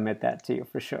 I'll admit that to you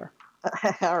for sure.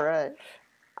 All right.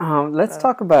 Let's Uh,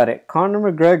 talk about it. Conor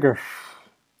McGregor.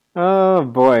 Oh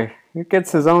boy, he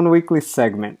gets his own weekly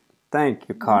segment. Thank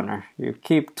you, Connor. You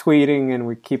keep tweeting and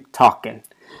we keep talking.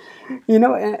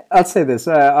 I'll say this.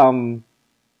 When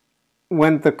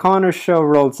the Connor show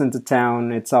rolls into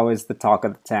town, it's always the talk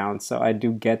of the town, so I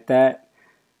do get that.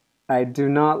 I do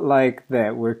not like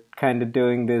that we're kind of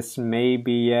doing this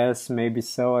maybe yes, maybe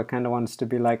so. I kind of want us to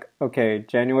be like, okay,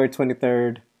 January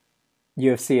 23rd,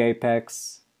 UFC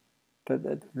Apex.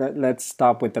 Let's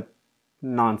stop with the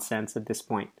nonsense at this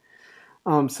point.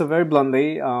 So very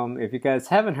bluntly, if you guys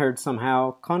haven't heard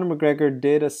somehow, Conor McGregor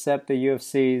did accept the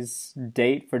UFC's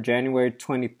date for January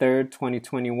 23rd,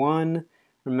 2021.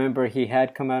 Remember, he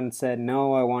had come out and said,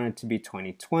 no, I want it to be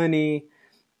 2020.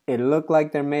 It looked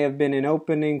like there may have been an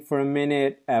opening for a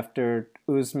minute after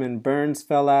Usman Burns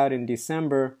fell out in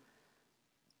December.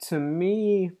 To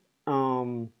me,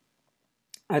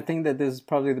 I think that this is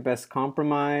probably the best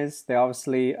compromise. They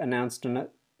obviously announced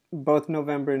both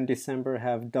November and December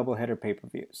have doubleheader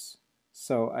pay-per-views.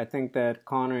 So I think that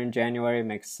Conor in January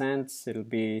makes sense. It'll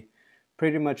be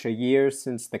pretty much a year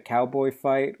since the Cowboy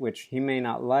fight, which he may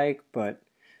not like, but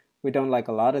we don't like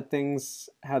a lot of things,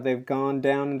 how they've gone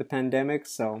down in the pandemic.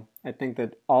 So I think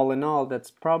that all in all,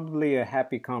 that's probably a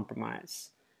happy compromise.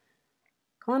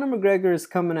 Conor McGregor is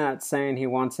coming out saying he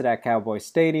wants it at Cowboy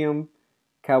Stadium.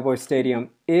 Cowboy Stadium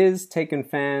is taking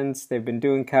fans. They've been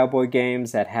doing Cowboy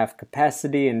games at half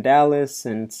capacity in Dallas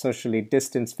and socially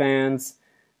distanced fans.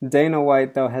 Dana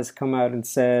White, though, has come out and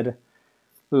said,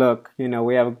 look,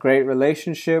 we have a great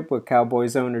relationship with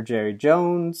Cowboys owner Jerry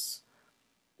Jones.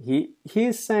 He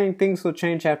is saying things will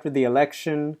change after the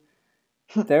election.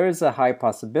 There is a high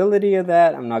possibility of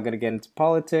that. I'm not going to get into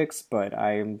politics, but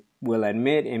I will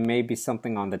admit it may be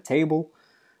something on the table.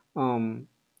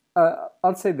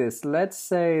 I'll say this. Let's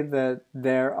say that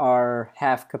there are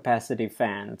half-capacity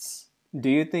fans. Do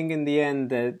you think in the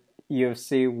end that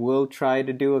UFC will try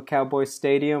to do a Cowboy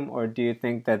Stadium, or do you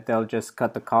think that they'll just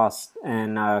cut the cost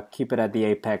and keep it at the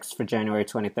Apex for January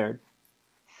 23rd?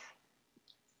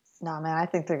 no, man, I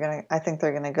think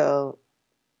they're gonna go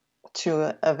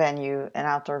to a venue, an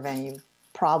outdoor venue.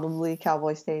 probably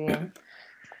Cowboy Stadium.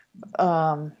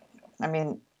 I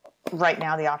mean, right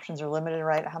now the options are limited,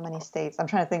 right? How many states? I'm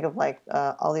trying to think of like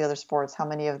all the other sports. How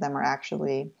many of them are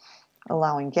actually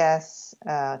allowing guests?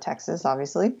 Texas,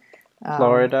 obviously.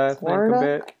 Florida, I think a Florida,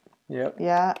 bit. Yep.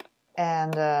 yeah.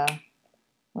 And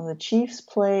when the Chiefs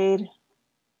played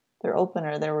their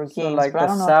opener, there were So games, like but I the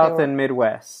don't know if they South were. and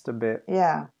Midwest a bit.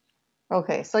 Yeah.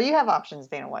 Okay, so you have options,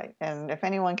 Dana White, and if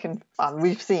anyone can,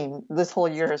 we've seen this whole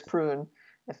year has proven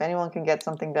if anyone can get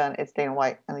something done, it's Dana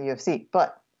White and the UFC.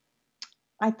 But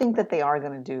I think that they are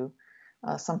going to do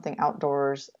something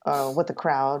outdoors with the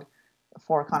crowd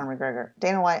for Conor McGregor.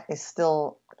 Dana White is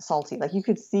still salty. Like you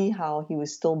could see how he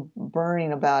was still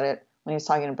burning about it when he was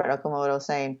talking to Brett Okamoto,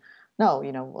 saying, "No,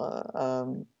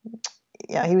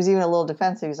 yeah." He was even a little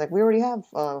defensive. He's like, "We already have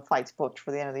fights booked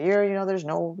for the end of the year. There's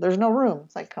no room."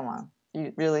 It's like, come on,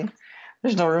 you really?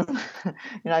 There's no room. You're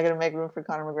not going to make room for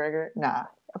Conor McGregor? Nah.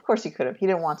 Of course he could have. He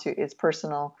didn't want to. It's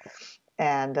personal.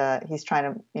 And he's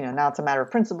trying to, now it's a matter of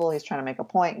principle. He's trying to make a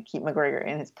point and keep McGregor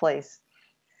in his place.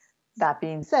 That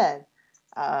being said,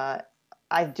 I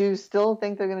do still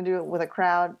think they're going to do it with a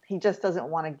crowd. He just doesn't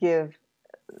want to give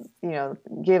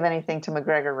anything to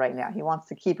McGregor right now. He wants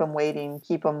to keep him waiting,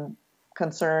 keep him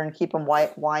concerned, keep him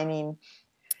whining.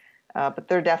 But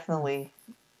they're definitely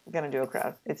going to do a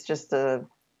crowd. It's just a,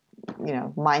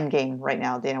 mind game right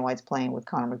now. Dana White's playing with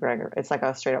Conor McGregor. It's like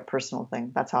a straight up personal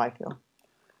thing. That's how I feel.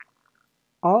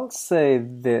 I'll say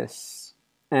this,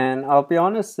 and I'll be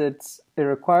honest, it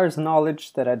requires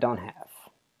knowledge that I don't have.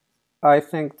 I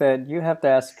think that you have to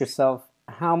ask yourself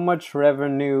how much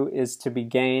revenue is to be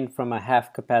gained from a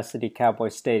half-capacity Cowboy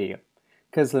Stadium.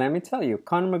 Because let me tell you,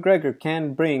 Conor McGregor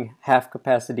can bring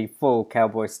half-capacity full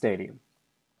Cowboy Stadium.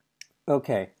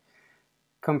 Okay,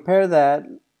 compare that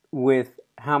with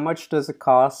how much does it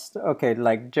cost? Okay,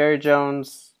 like Jerry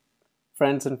Jones,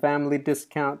 friends and family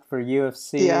discount for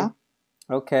UFC. Yeah.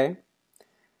 Okay.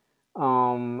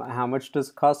 How much does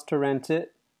it cost to rent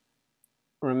it?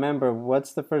 Remember,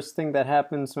 what's the first thing that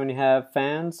happens when you have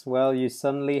fans? Well, you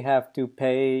suddenly have to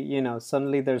pay,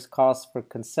 suddenly there's costs for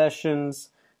concessions.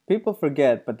 People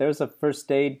forget, but there's a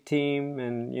first aid team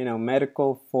and,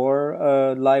 medical for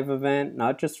a live event,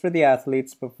 not just for the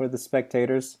athletes, but for the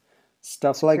spectators.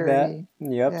 Stuff Security. Like that.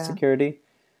 Yep, yeah. Security.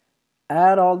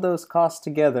 Add all those costs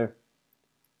together.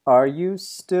 Are you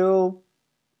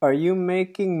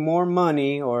making more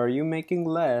money or are you making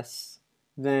less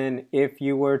than if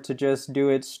you were to just do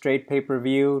it straight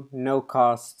pay-per-view, no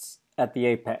costs at the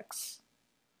Apex?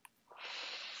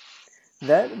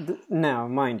 Now,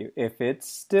 mind you, if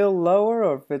it's still lower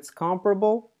or if it's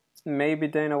comparable, maybe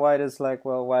Dana White is like,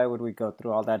 well, why would we go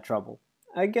through all that trouble?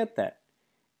 I get that.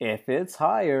 If it's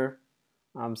higher,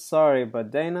 I'm sorry, but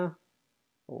Dana,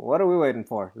 what are we waiting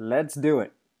for? Let's do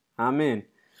it. I'm in.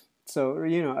 So,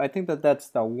 I think that that's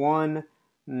the one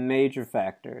major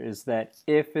factor is that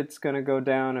if it's going to go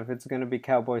down, if it's going to be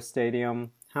Cowboy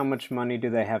Stadium, how much money do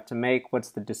they have to make?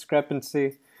 What's the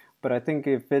discrepancy? But I think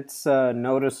if it's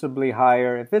noticeably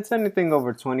higher, if it's anything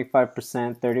over 25%,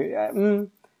 30%, if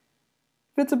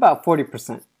it's about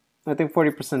 40%, I think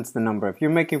 40% is the number. If you're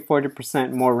making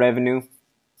 40% more revenue,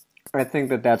 I think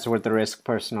that that's worth the risk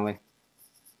personally.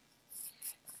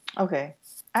 Okay.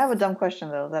 I have a dumb question,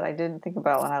 though, that I didn't think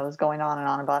about when I was going on and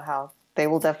on about how they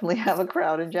will definitely have a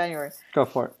crowd in January. Go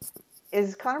for it.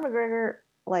 Is Conor McGregor,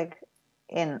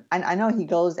 I know he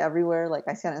goes everywhere, like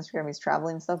I see on Instagram he's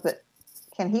traveling and stuff, but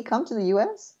can he come to the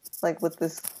U.S., with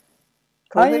this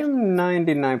COVID? I am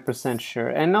 99% sure.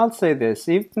 And I'll say this,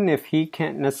 even if he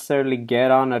can't necessarily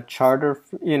get on a charter,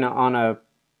 on a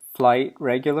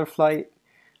regular flight,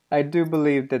 I do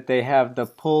believe that they have the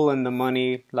pull and the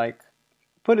money,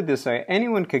 put it this way,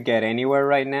 anyone could get anywhere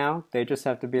right now. They just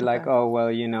have to be like, oh,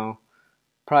 well,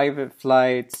 private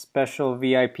flights, special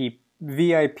VIPs.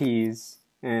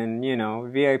 And,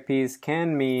 VIPs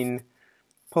can mean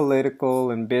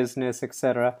political and business,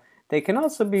 etc. They can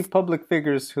also be public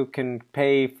figures who can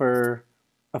pay for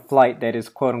a flight that is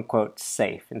quote-unquote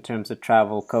safe in terms of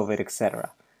travel, COVID,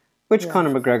 etc. Which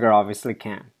Conor McGregor obviously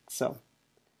can. So,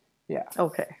 yeah.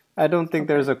 Okay. I don't think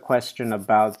there's a question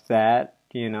about that,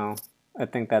 I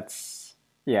think that's,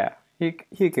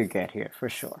 he could get here for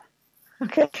sure.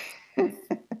 Okay.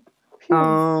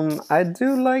 I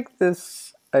do like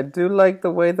this. I do like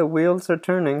the way the wheels are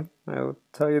turning. I will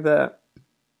tell you that.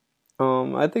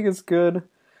 I think it's good.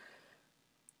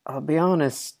 I'll be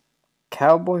honest.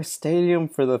 Cowboy Stadium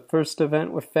for the first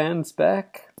event with fans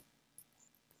back.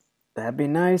 That'd be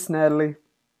nice, Natalie.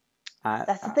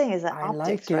 That's the thing, is that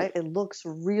optics, like right? It looks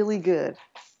really good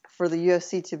for the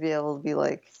UFC to be able to be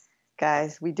like,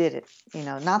 guys, we did it.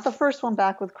 Not the first one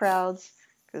back with crowds,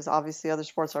 because obviously other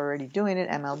sports are already doing it,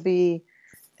 MLB,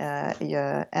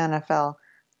 yeah, NFL,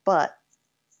 but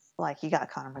like you got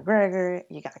Conor McGregor,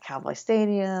 you got Cowboy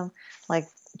Stadium, like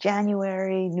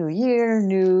January, new year,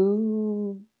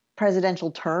 new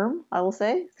presidential term, I will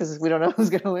say, because we don't know who's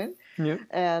going to win. Yeah.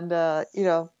 And I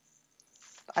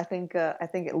think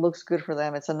it looks good for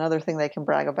them. It's another thing they can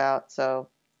brag about. So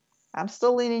I'm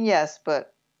still leaning yes,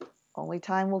 but only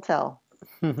time will tell.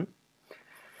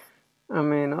 I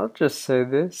mean, I'll just say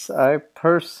this. I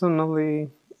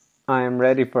am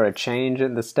ready for a change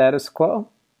in the status quo.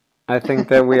 I think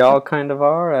that we all kind of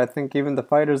are. I think even the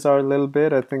fighters are a little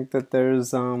bit. I think that there's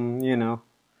something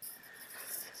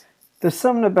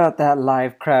about that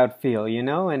live crowd feel,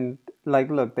 and like,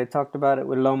 look, they talked about it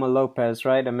with Loma Lopez,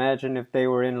 right? Imagine if they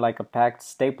were in like a packed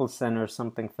Staples Center or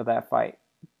something for that fight.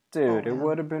 Dude, it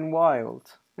would have been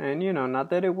wild. And, not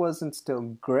that it wasn't still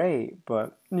great,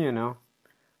 but,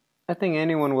 I think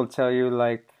anyone will tell you,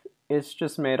 like, it's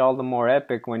just made all the more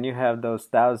epic when you have those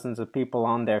thousands of people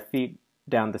on their feet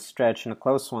down the stretch in a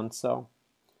close one. So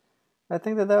I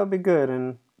think that would be good.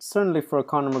 And certainly for a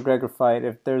Conor McGregor fight,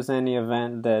 if there's any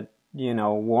event that,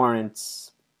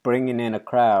 warrants bringing in a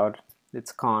crowd,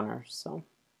 it's Conor. So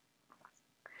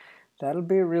that'll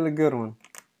be a really good one.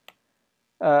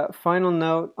 Final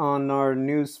note on our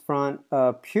news front,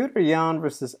 Petr Yan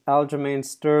versus Aljamain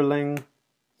Sterling.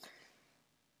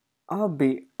 I'll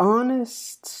be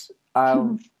honest,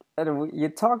 you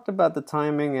talked about the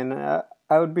timing, and I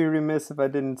would be remiss if I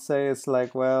didn't say it's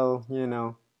like, well,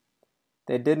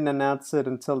 they didn't announce it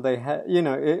until they had,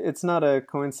 it's not a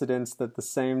coincidence that the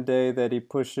same day that he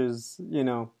pushes,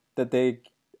 that they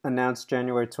announced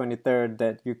January 23rd,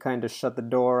 that you kind of shut the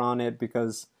door on it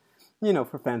because,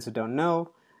 for fans who don't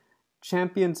know,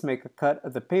 champions make a cut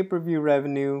of the pay-per-view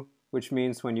revenue, which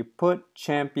means when you put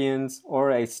champions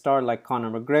or a star like Conor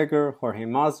McGregor, Jorge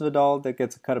Masvidal that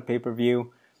gets a cut of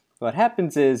pay-per-view, what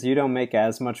happens is you don't make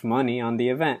as much money on the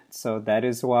event. So that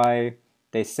is why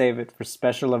they save it for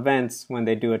special events when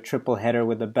they do a triple header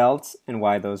with the belts, and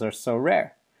why those are so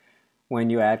rare. When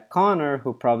you add Conor,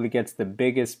 who probably gets the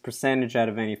biggest percentage out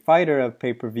of any fighter of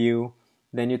pay-per-view,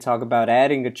 then you talk about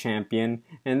adding a champion,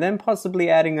 and then possibly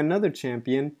adding another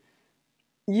champion.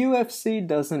 UFC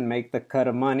doesn't make the cut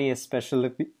of money,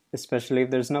 especially if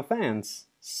there's no fans.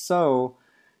 So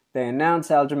they announced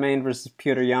Aljamain versus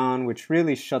Petr Yan, which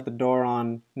really shut the door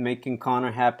on making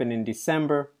Conor happen in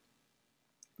December.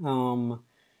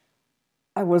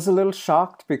 I was a little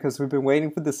shocked because we've been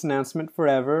waiting for this announcement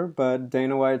forever, but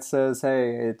Dana White says,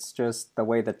 hey, it's just the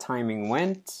way the timing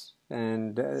went,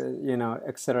 and,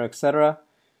 et cetera, et cetera.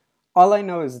 All I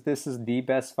know is this is the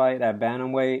best fight at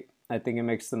bantamweight. I think it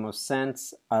makes the most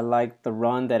sense. I like the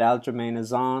run that Aljamain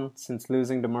is on. Since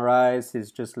losing to Moraes,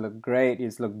 he's just looked great.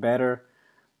 He's looked better.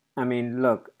 I mean,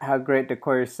 look, how great did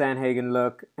Corey Sandhagen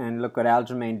look, and look what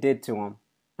Aljamain did to him.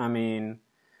 I mean,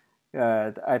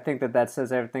 I think that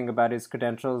says everything about his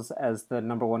credentials as the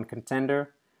number one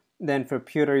contender. Then for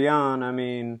Petr Yan, I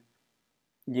mean,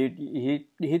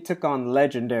 he took on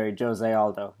legendary Jose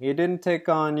Aldo. He didn't take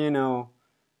on,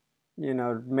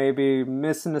 maybe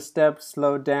missing a step,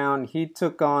 slowed down. He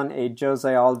took on a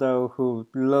Jose Aldo who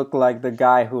looked like the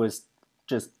guy who was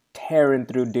just tearing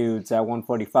through dudes at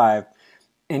 145.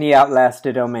 And he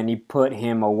outlasted him, and he put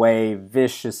him away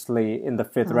viciously in the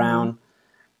fifth round.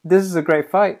 This is a great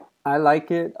fight. I like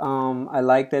it. I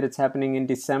like that it's happening in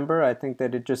December. I think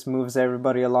that it just moves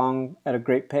everybody along at a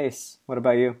great pace. What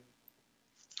about you?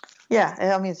 Yeah,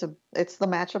 I mean, it's the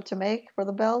matchup to make for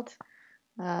the belt.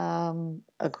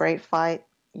 A great fight.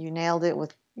 You nailed it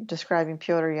with describing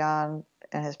Petr Yan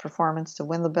and his performance to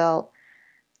win the belt.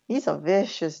 He's a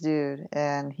vicious dude,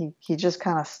 and he just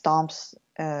kind of stomps,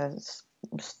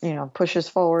 pushes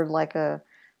forward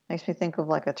makes me think of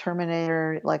like a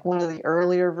Terminator, like one of the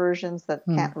earlier versions that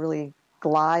can't really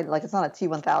glide. Like it's not a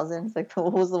T-1000. It's like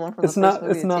what was the one from the first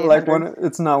movie? It's not like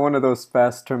it's not one of those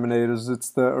fast Terminators.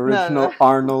 It's the original no.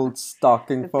 Arnold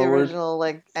stalking it's forward. The original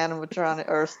like animatronic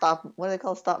or what do they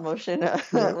call stop motion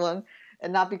one.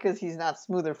 And not because he's not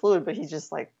smooth or fluid, but he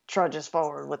just like trudges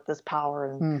forward with this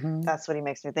power, and that's what he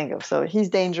makes me think of. So he's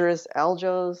dangerous.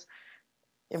 Aljo's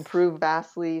improved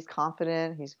vastly. He's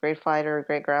confident. He's a great fighter, a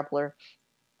great grappler.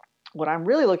 What I'm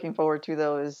really looking forward to,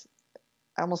 though, is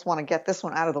I almost want to get this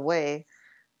one out of the way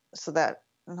so that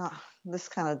this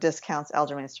kind of discounts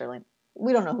Aljamain Sterling.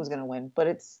 We don't know who's going to win, but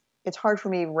it's hard for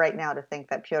me right now to think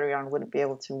that Petr Yan wouldn't be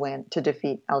able to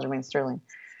defeat Aljamain Sterling,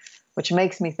 which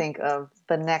makes me think of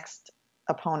the next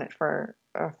opponent for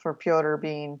Petr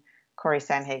being Corey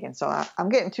Sandhagen. So I'm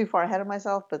getting too far ahead of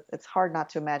myself, but it's hard not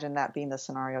to imagine that being the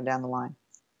scenario down the line.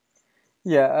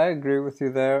 Yeah, I agree with you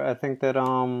there. I think that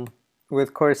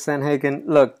with Corey Sanhagen.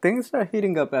 Look, things are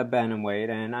heating up at bantamweight,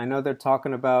 and I know they're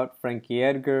talking about Frankie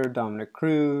Edgar, Dominic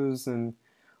Cruz, and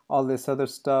all this other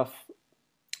stuff.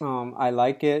 I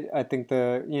like it. I think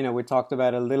we talked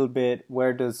about it a little bit.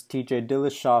 Where does TJ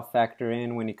Dillashaw factor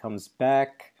in when he comes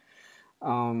back?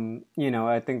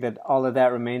 I think that all of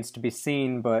that remains to be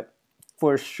seen, but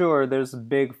for sure, there's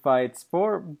big fights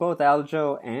for both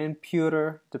Aljo and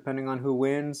Pewter, depending on who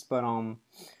wins. But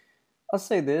I'll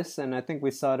say this, and I think we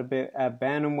saw it a bit at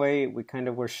bantamweight. We kind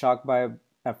of were shocked by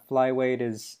at flyweight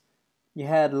is you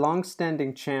had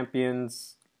long-standing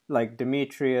champions like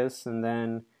Demetrius, and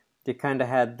then you kind of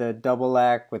had the double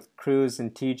act with Cruz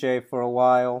and TJ for a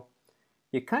while.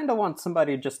 You kind of want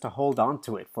somebody just to hold on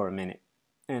to it for a minute.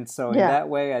 And so in Yeah. that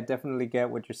way, I definitely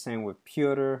get what you're saying with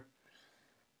Pewter.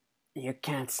 You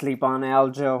can't sleep on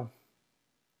Aljo.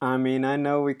 I mean, I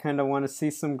know we kind of want to see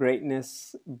some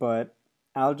greatness, but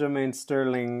Aljamain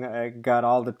Sterling got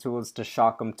all the tools to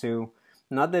shock him too.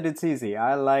 Not that it's easy.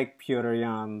 I like Petr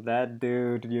Yan. That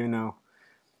dude,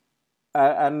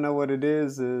 I don't know what it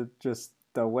is. Just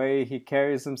the way he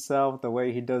carries himself, the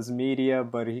way he does media,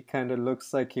 but he kind of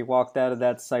looks like he walked out of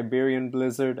that Siberian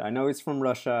blizzard. I know he's from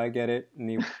Russia, I get it, and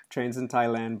he trains in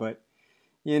Thailand, but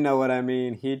you know what I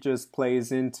mean. He just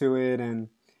plays into it, and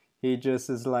he just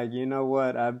is like, you know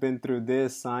what, I've been through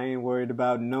this. I ain't worried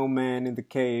about no man in the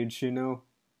cage,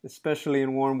 especially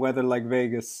in warm weather like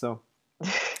Vegas. So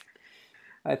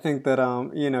I think that,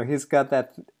 he's got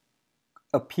that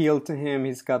appeal to him.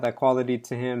 He's got that quality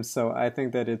to him. So I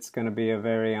think that it's going to be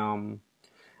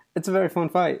it's a very fun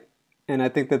fight. And I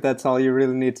think that that's all you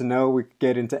really need to know. We could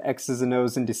get into X's and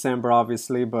O's in December,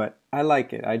 obviously, but I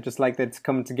like it. I just like that it's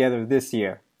coming together this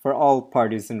year for all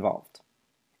parties involved.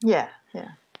 Yeah.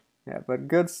 Yeah, but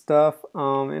good stuff.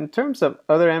 In terms of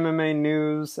other MMA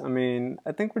news, I mean,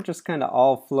 I think we're just kind of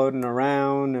all floating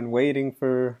around and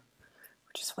we're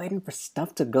just waiting for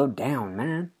stuff to go down,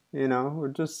 man. We're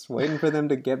just waiting for them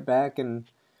to get back, and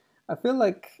I feel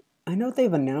like I know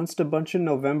they've announced a bunch of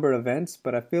November events,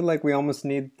 but I feel like we almost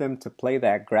need them to play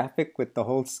that graphic with the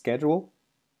whole schedule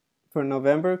for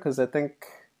November, because I think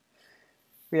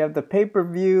we have the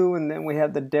pay-per-view, and then we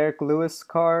have the Derek Lewis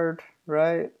card,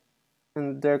 right?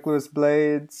 And Derek Lewis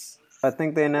Blades. I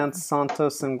think they announced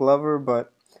Santos and Glover,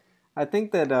 but I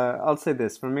think that I'll say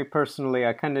this. For me personally,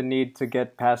 I kind of need to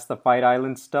get past the Fight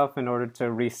Island stuff in order to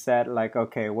reset, like,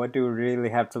 okay, what do we really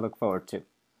have to look forward to?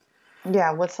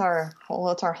 Yeah, what's our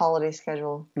holiday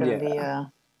schedule going to be?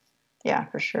 Yeah,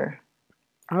 for sure.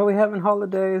 Are we having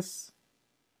holidays?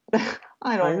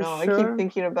 I don't know. Sure? I keep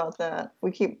thinking about that.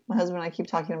 My husband and I keep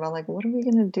talking about, like, what are we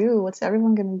going to do? What's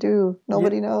everyone going to do?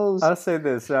 Nobody knows. I'll say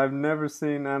this. I've never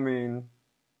seen,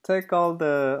 take all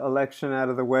the election out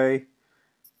of the way.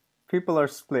 People are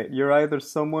split. You're either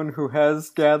someone who has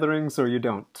gatherings or you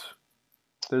don't.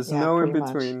 There's no in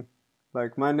between. Much.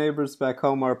 Like, my neighbors back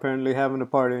home are apparently having a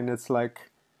party, and it's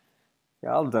like,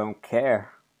 y'all don't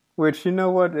care. Which, you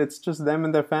know what? It's just them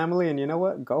and their family, and you know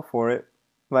what? Go for it.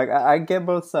 Like, I get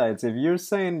both sides. If you're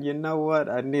saying, you know what,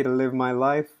 I need to live my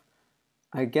life,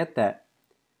 I get that.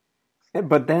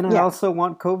 But then I also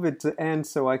want COVID to end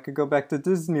so I could go back to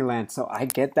Disneyland. So I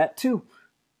get that too.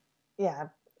 Yeah.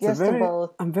 Yes to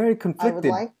both. I'm very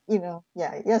conflicted. I would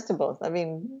like, yes to both. I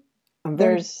mean,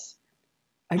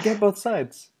 I get both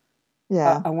sides.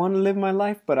 Yeah. I want to live my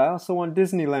life, but I also want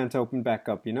Disneyland to open back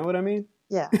up. You know what I mean?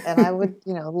 Yeah, and I would,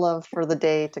 love for the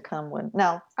day to come when.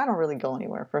 Now, I don't really go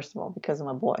anywhere, first of all, because of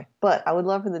my boy. But I would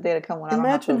love for the day to come when I don't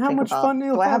have to think about. Imagine how much fun you'll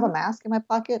have. Do I have a mask in my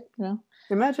pocket?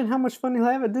 Imagine how much fun he'll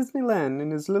have at Disneyland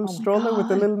in his little stroller with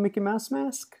a little Mickey Mouse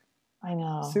mask. I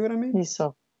know. See what I mean? He's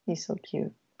so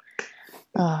cute.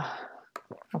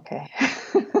 Okay.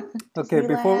 Okay,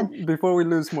 before we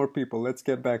lose more people, let's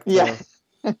get back to. Yeah.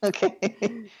 Okay.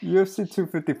 UFC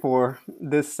 254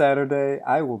 this Saturday.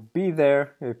 I will be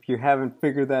there if you haven't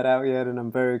figured that out yet, and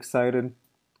I'm very excited.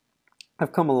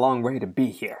 I've come a long way to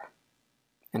be here,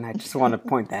 and I just want to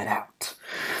point that out.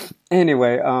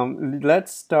 Anyway,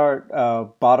 let's start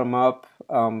bottom up.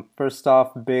 First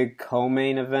off, big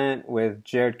co-main event with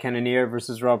Jared Cannonier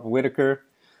versus Robert Whittaker.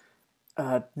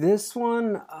 This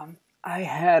one, I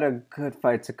had a good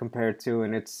fight to compare to,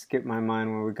 and it skipped my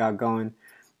mind when we got going.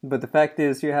 But the fact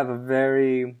is, you have a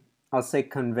very, I'll say,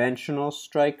 conventional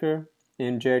striker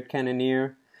in Jared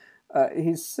Cannonier.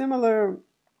 He's similar,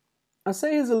 I'll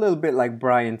say he's a little bit like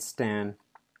Brian Stann.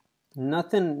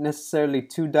 Nothing necessarily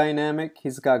too dynamic.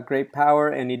 He's got great power,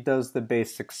 and he does the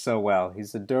basics so well.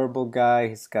 He's a durable guy.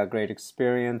 He's got great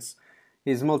experience.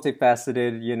 He's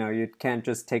multifaceted. You can't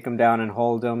just take him down and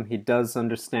hold him. He does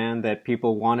understand that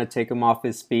people want to take him off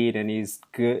his feet, and he's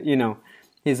good,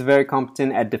 He's very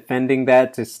competent at defending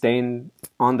that to staying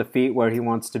on the feet where he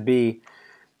wants to be.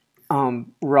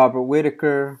 Robert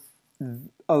Whittaker,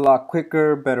 a lot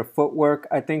quicker, better footwork.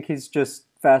 I think he's just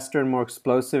faster and more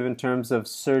explosive in terms of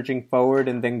surging forward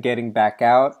and then getting back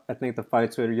out. I think the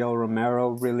fights with Yoel Romero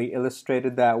really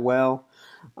illustrated that well.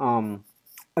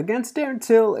 Against Darren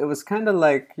Till, it was kind of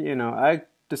like, I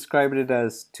described it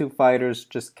as two fighters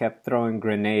just kept throwing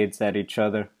grenades at each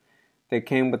other. They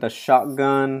came with a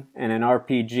shotgun and an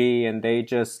RPG, and they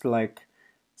just like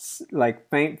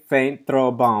feint, throw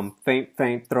a bomb,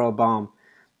 feint, throw a bomb.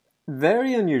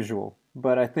 Very unusual,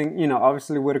 but I think,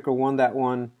 obviously Whittaker won that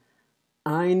one.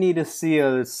 I need to see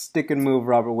a stick and move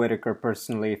Robert Whittaker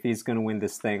personally if he's going to win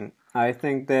this thing. I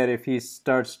think that if he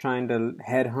starts trying to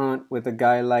headhunt with a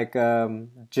guy like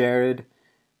Jared,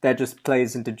 that just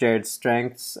plays into Jared's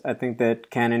strengths. I think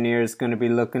that Cannonier is going to be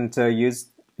looking to use,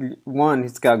 one,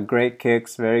 he's got great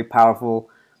kicks, very powerful,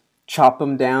 chop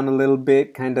him down a little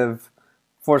bit, kind of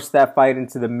force that fight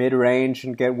into the mid-range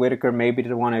and get Whittaker maybe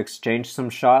to want to exchange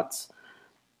some shots.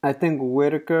 I think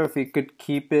Whittaker, if he could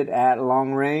keep it at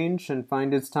long range and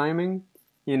find his timing,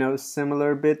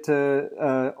 similar bit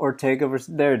to Ortega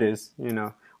versus, there it is,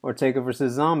 Ortega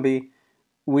versus Zombie,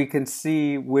 we can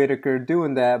see Whittaker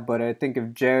doing that, but I think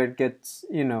if Jared gets,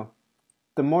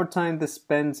 the more time this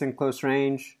spends in close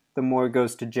range, the more it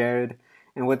goes to Jared.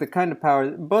 And with the kind of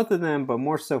power, both of them, but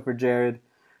more so for Jared,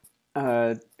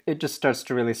 it just starts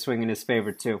to really swing in his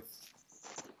favor too.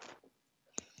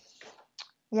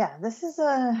 Yeah, this is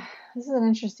an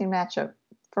interesting matchup.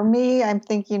 For me, I'm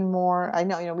thinking more. I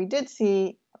know, we did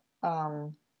see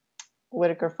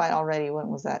Whittaker fight already. When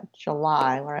was that?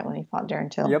 July, right when he fought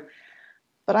Darren Till. Yep.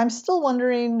 But I'm still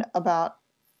wondering about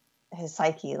his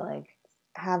psyche, like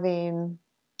having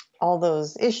all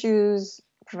those issues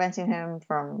preventing him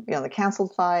from, the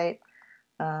canceled fight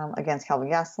against Calvin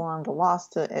Gastelum, the loss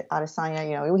to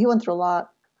Adesanya. He went through a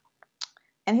lot,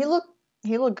 and he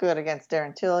looked good against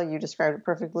Darren Till. You described it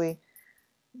perfectly.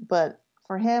 But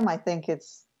for him, I think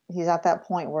he's at that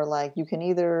point where, like, you can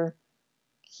either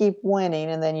keep winning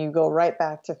and then you go right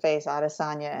back to face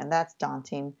Adesanya, and that's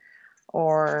daunting,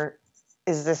 or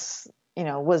is this,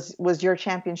 was your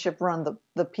championship run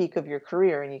the peak of your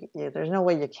career? And there's no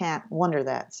way you can't wonder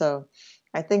that. So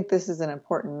I think this is an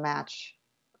important match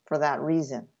for that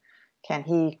reason. Can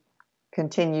he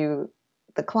continue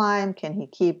the climb? Can he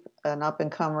keep an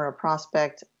up-and-comer, a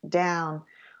prospect down?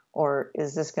 Or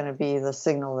is this going to be the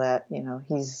signal that,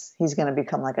 he's going to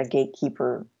become like a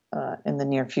gatekeeper in the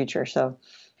near future? So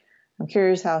I'm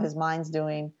curious how his mind's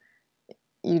doing.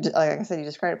 Like I said, you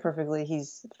described it perfectly.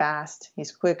 He's fast.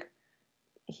 He's quick.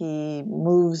 He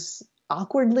moves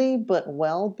awkwardly, but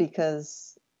well,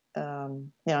 because, he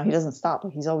doesn't stop.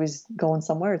 He's always going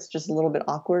somewhere. It's just a little bit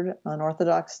awkward,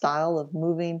 unorthodox style of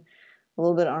moving, a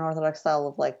little bit unorthodox style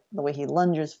of, like, the way he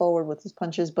lunges forward with his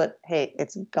punches. But hey,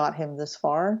 it's got him this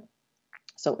far,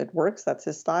 so it works. That's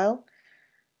his style.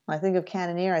 When I think of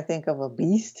Cannonier, I think of a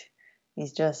beast.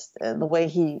 He's just the way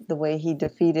he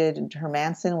defeated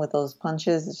Hermanson with those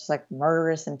punches. It's just like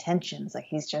murderous intentions. Like,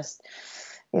 he's just,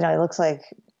 it looks like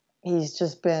he's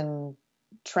just been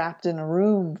trapped in a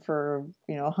room for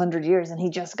 100 years, and he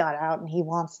just got out, and he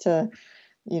wants to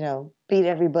beat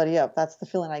everybody up. That's the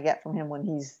feeling I get from him when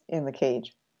he's in the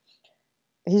cage.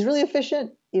 He's really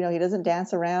efficient. He doesn't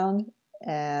dance around,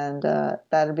 and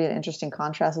that'd be an interesting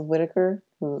contrast with Whittaker,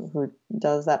 who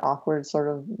does that awkward sort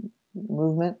of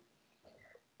movement.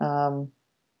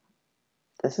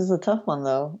 This is a tough one,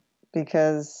 though,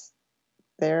 because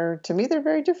to me they're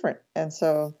very different. And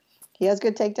so he has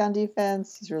good takedown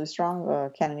defense. He's really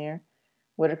strong, Cannonier.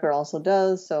 Whittaker also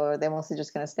does. So are they mostly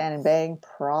just going to stand and bang?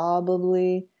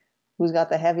 Probably. Who's got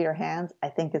the heavier hands? I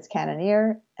think it's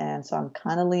Cannonier, and so I'm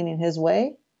kind of leaning his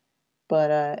way.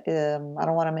 But I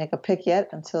don't want to make a pick yet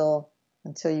until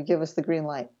you give us the green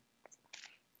light.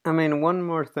 I mean, one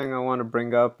more thing I want to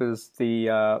bring up is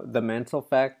the mental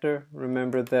factor.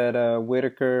 Remember that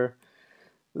Whittaker,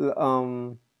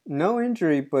 no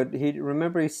injury, but he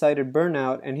cited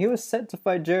burnout, and he was set to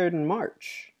fight Jared in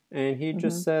March, and he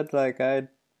just said, like, I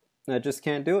just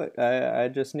can't do it. I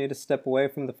just need to step away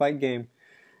from the fight game,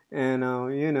 and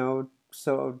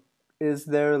so is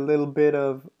there a little bit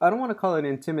of, I don't want to call it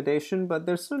intimidation, but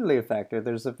there's certainly a factor.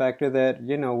 There's a factor that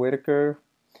Whittaker,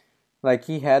 like,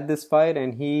 he had this fight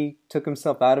and he took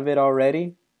himself out of it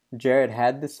already. Jared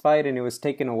had this fight and it was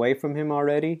taken away from him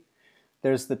already.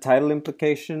 There's the title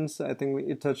implications. I think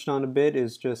we touched on a bit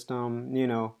is just,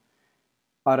 Adesanya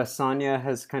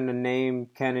has kind of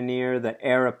named Cannonier the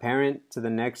heir apparent to the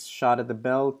next shot at the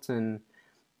belt. And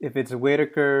if it's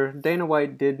Whittaker, Dana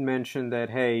White did mention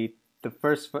that, hey,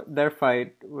 their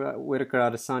fight, Whitaker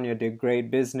Adesanya did great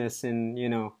business in,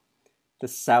 the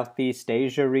Southeast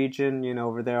Asia region,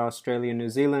 over there, Australia, New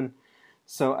Zealand.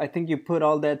 So I think you put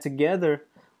all that together,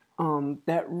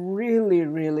 that really,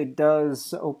 really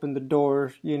does open the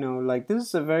door. Like, this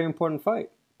is a very important fight,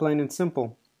 plain and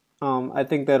simple. I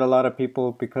think that a lot of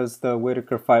people, because the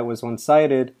Whitaker fight was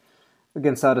one-sided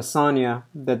against Adesanya,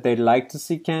 that they'd like to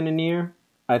see Cannonier.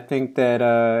 I think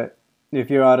that if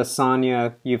you're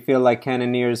Adesanya, you feel like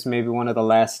Cannonier is maybe one of the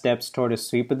last steps toward a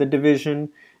sweep of the division.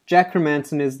 Jack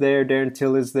Hermanson is there, Darren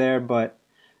Till is there, but,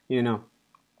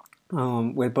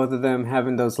 with both of them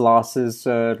having those losses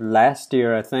last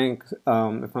year, I think, if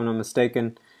I'm not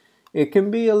mistaken, it can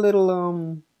be a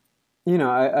little,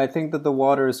 I think that the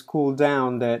water has cooled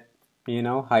down, that,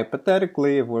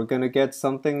 hypothetically, if we're going to get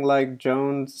something like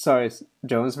Jones versus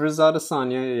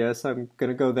Adesanya, yes, I'm going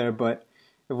to go there, but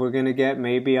if we're going to get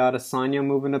maybe Adesanya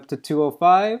moving up to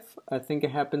 205, I think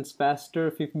it happens faster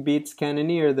if he beats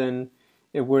Cannonier than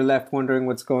if we're left wondering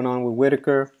what's going on with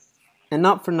Whitaker. And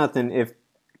not for nothing, if,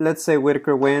 let's say,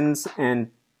 Whitaker wins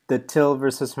and the Till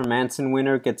versus Hermanson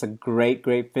winner gets a great,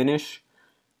 great finish,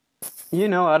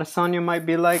 Adesanya might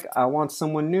be like, I want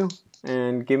someone new,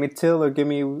 and give me Till or give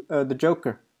me the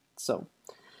Joker. So,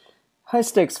 high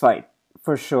stakes fight,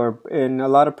 for sure, and a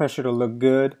lot of pressure to look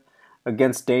good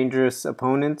against dangerous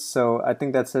opponents. So I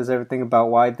think that says everything about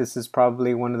why this is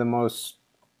probably one of the most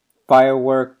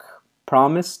firework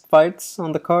promised fights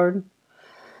on the card.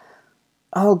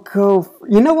 I'll go.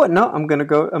 You know what? No, I'm gonna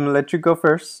go. I'm gonna let you go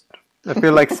first. I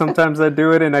feel like sometimes I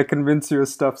do it and I convince you of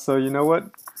stuff. So you know what?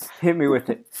 Hit me with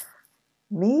it.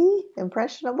 Me?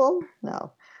 Impressionable?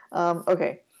 No.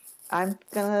 Okay. I'm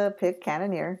gonna pick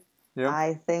Cannonier. Yeah.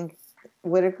 I think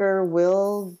Whitaker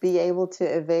will be able to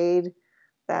evade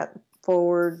that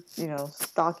forward,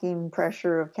 stalking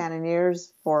pressure of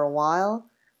Cannoniers for a while,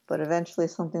 but eventually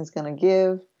something's going to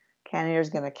give. Cannonier's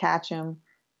going to catch him.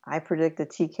 I predict a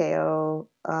TKO.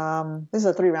 This is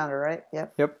a 3-rounder, right?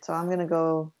 Yep. So I'm going to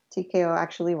go TKO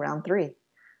actually round 3. I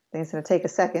think it's going to take a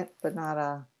second, but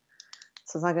not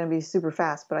so it's not going to be super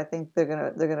fast, but I think they're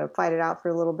going to fight it out for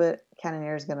a little bit.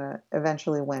 Cannonier's going to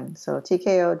eventually win. So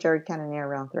TKO Jared Cannonier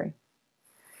round 3.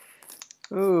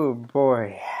 Oh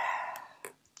boy.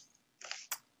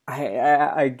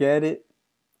 I get it.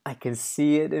 I can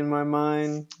see it in my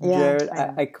mind, Jared.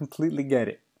 I completely get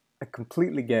it. I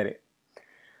completely get it.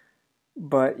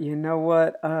 But you know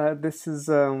what? This is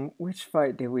which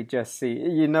fight did we just see?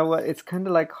 You know what? It's kind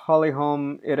of like Holly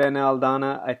Holm, Irene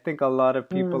Aldana. I think a lot of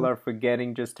people are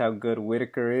forgetting just how good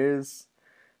Whitaker is.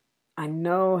 I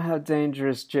know how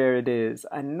dangerous Jared is.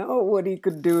 I know what he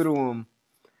could do to him.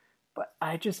 But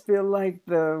I just feel like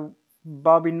the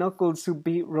Bobby Knuckles who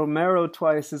beat Romero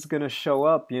twice is going to show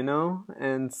up,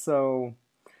 And so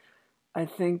I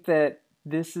think that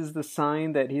this is the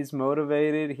sign that he's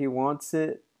motivated. He wants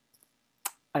it.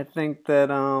 I think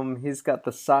that he's got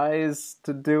the size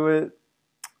to do it.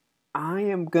 I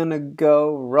am going to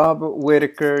go Robert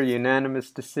Whitaker, unanimous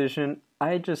decision.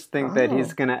 I just think that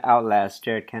he's going to outlast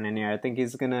Jared Cannonier. I think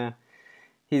he's going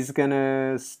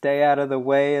to stay out of the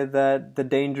way of the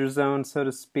danger zone, so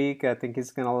to speak. I think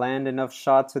he's going to land enough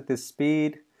shots with his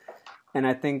speed. And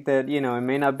I think that, it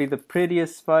may not be the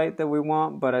prettiest fight that we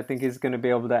want, but I think he's going to be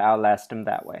able to outlast him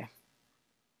that way.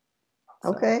 So,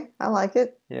 okay, I like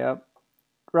it. Yep.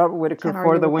 Robert Whitaker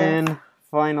for the win. That.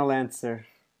 Final answer.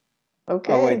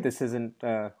 Okay. Oh, wait, this isn't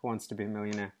Who Wants to Be a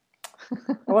Millionaire.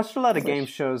 I watched a lot of game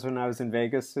shows when I was in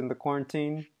Vegas in the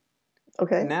quarantine.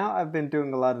 Okay. Now I've been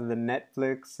doing a lot of the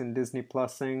Netflix and Disney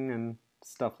Plusing and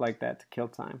stuff like that to kill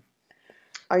time.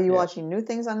 Are you watching new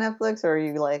things on Netflix, or are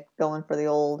you like going for the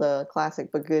old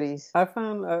classic but goodies?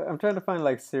 I'm trying to find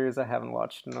like series I haven't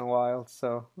watched in a while,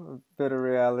 so a bit of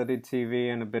reality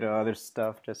TV and a bit of other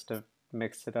stuff just to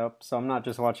mix it up. So I'm not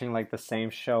just watching like the same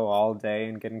show all day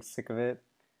and getting sick of it.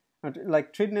 I'm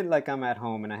like treating it like I'm at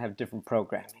home and I have different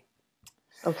programming.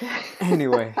 Okay.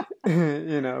 Anyway,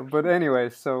 but anyway,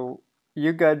 so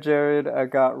you got Jared, I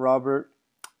got Robert.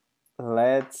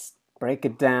 Let's break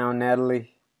it down,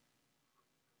 Natalie.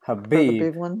 Habib. The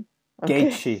big one? Okay.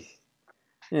 Gaethje.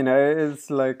 It's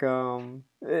like,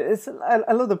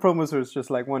 I love the promos where it's just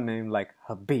like one name, like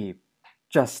Habib,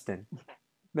 Justin.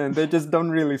 Then they just don't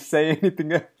really say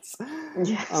anything else.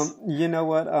 Yes. You know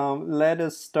what? Let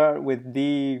us start with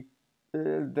the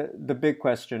big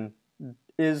question.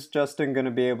 Is Justin going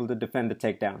to be able to defend the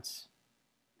takedowns?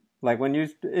 Like, when you,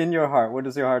 in your heart, what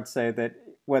does your heart say that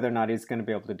whether or not he's going to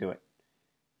be able to do it?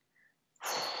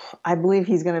 I believe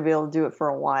he's going to be able to do it for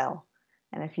a while.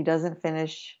 And if he doesn't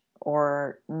finish,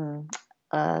 or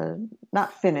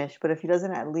not finish, but if he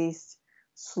doesn't at least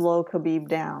slow Khabib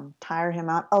down, tire him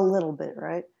out a little bit,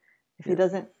 right? If he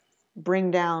doesn't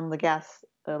bring down the gas,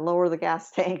 lower the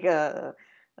gas tank of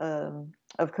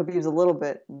Khabib's a little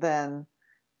bit, then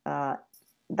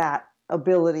that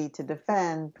ability to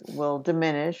defend will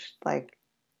diminish, like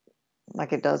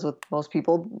it does with most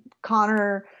people.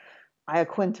 Conor,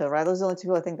 Iaquinta, right? Those are the only two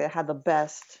people I think that had the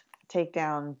best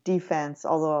takedown defense.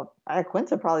 Although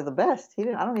Iaquinta probably the best. He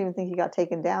didn't. I don't even think he got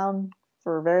taken down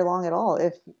for very long at all,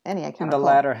 if any. I In can't the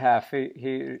recall. latter half,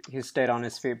 he stayed on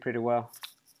his feet pretty well.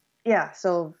 Yeah.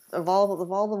 So of all the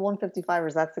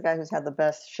 155ers, that's the guy who's had the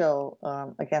best show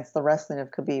against the wrestling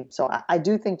of Khabib. So I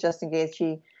do think Justin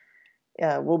Gaethje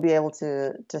will be able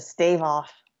to stave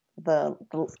off the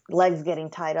legs getting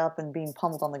tied up and being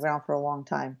pummeled on the ground for a long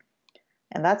time.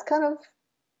 And that's kind of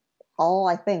all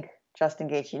I think Justin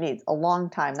Gaethje needs. A long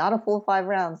time, not a full 5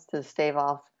 rounds to stave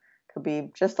off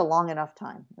Khabib, just a long enough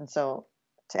time. And so,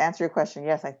 to answer your question,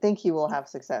 yes, I think he will have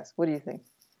success. What do you think?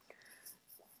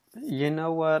 You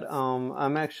know what?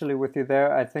 I'm actually with you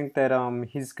there. I think that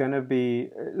he's gonna be.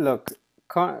 Look,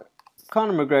 Conor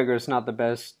McGregor is not the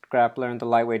best grappler in the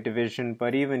lightweight division,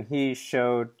 but even he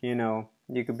showed,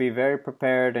 you could be very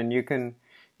prepared, and you can,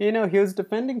 he was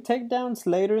defending takedowns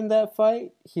later in that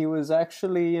fight. He was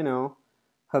actually,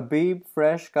 Khabib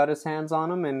fresh got his hands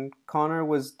on him, and Conor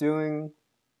was doing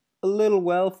a little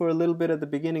well for a little bit at the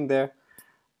beginning there.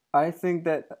 I think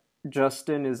that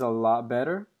Justin is a lot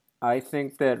better. I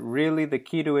think that really the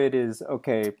key to it is,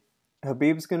 okay,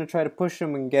 Khabib's going to try to push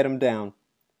him and get him down.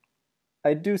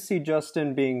 I do see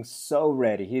Justin being so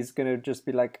ready. He's going to just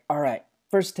be like, all right,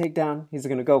 first takedown, he's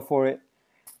going to go for it.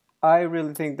 I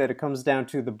really think that it comes down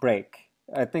to the break.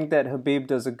 I think that Khabib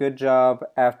does a good job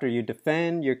after you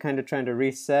defend. You're kind of trying to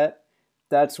reset.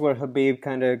 That's where Khabib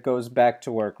kind of goes back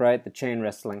to work, right? The chain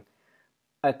wrestling.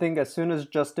 I think as soon as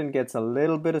Justin gets a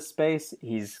little bit of space,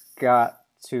 he's got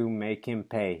to make him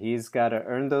pay. He's got to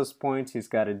earn those points. He's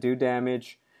got to do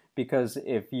damage. Because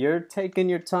if you're taking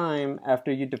your time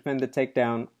after you defend the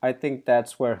takedown, I think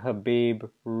that's where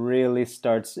Khabib really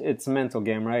starts. It's a mental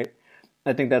game, right?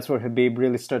 I think that's where Khabib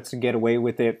really starts to get away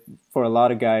with it for a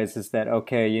lot of guys, is that,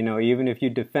 okay, even if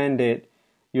you defend it,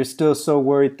 you're still so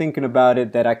worried thinking about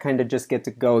it that I kind of just get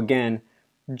to go again.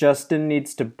 Justin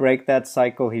needs to break that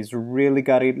cycle. He's really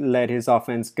got to let his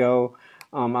offense go.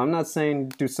 I'm not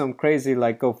saying do something crazy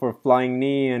like go for a flying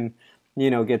knee and,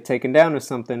 get taken down or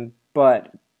something,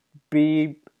 but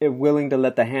be willing to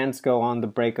let the hands go on the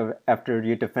break after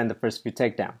you defend the first few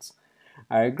takedowns.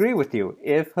 I agree with you.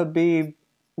 If Khabib,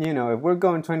 if we're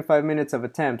going 25 minutes of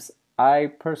attempts,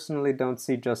 I personally don't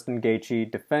see Justin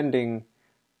Gaethje defending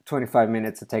 25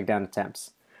 minutes of takedown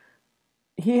attempts.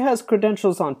 He has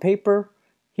credentials on paper.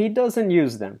 He doesn't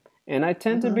use them. And I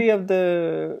tend to be of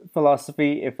the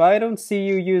philosophy, if I don't see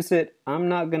you use it, I'm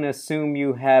not going to assume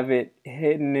you have it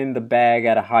hidden in the bag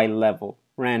at a high level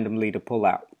randomly to pull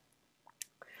out.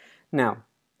 Now,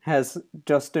 has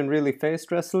Justin really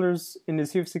faced wrestlers in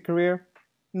his UFC career?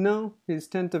 No, he's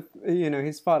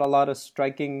fought a lot of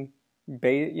striking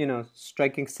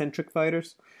centric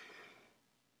fighters.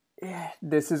 Yeah,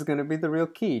 this is going to be the real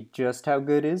key. Just how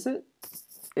good is it?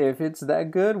 If it's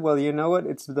that good, well, you know what?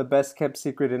 It's the best kept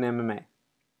secret in MMA.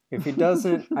 If he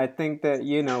doesn't, I think that,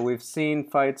 we've seen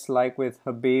fights like with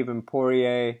Khabib and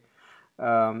Poirier,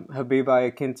 Khabib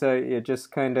Iaquinta, it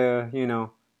just kind of,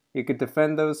 you could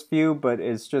defend those few, but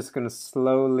it's just going to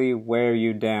slowly wear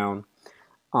you down.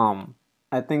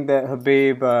 I think that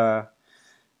Khabib,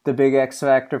 the big X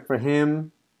factor for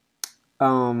him,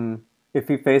 if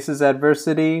he faces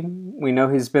adversity, we know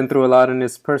he's been through a lot in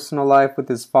his personal life with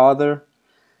his father.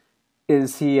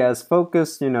 Is he as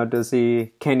focused?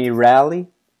 Can he rally?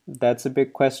 That's a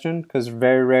big question, because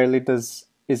very rarely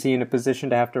is he in a position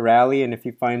to have to rally, and if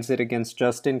he finds it against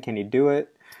Justin, can he do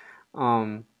it?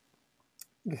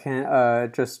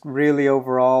 Just really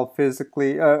overall,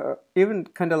 physically, even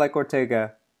kind of like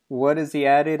Ortega, what has he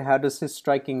added? How does his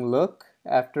striking look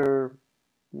after,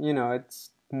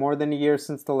 it's more than a year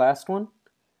since the last one?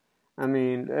 I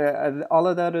mean, all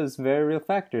of that is very real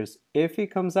factors. If he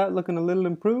comes out looking a little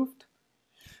improved,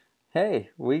 hey,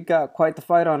 we got quite the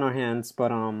fight on our hands.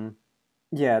 But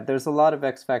yeah, there's a lot of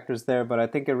X factors there, but I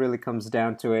think it really comes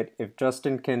down to it. If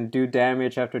Justin can do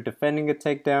damage after defending a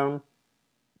takedown,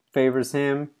 favors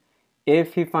him.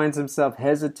 If he finds himself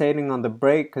hesitating on the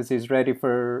break because he's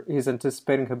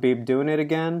anticipating Khabib doing it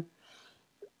again,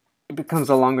 it becomes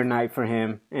a longer night for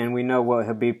him. And we know what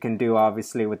Khabib can do,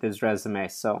 obviously, with his resume.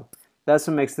 So that's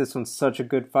what makes this one such a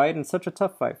good fight and such a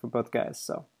tough fight for both guys.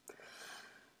 So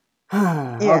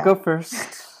I'll go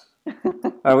first.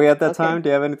 Are we at that time? Do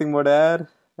you have anything more to add?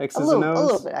 X's and O's? A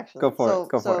little bit, actually. Go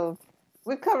for it.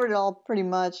 we've covered it all pretty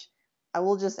much. I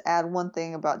will just add one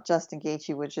thing about Justin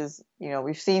Gaethje, which is,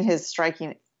 we've seen his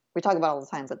striking. We talk about it all the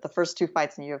time, but the first two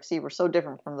fights in UFC were so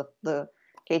different from the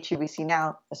Gaethje we see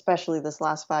now, especially this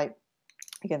last fight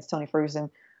against Tony Ferguson.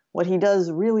 What he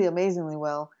does really amazingly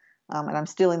well, and I'm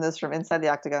stealing this from Inside the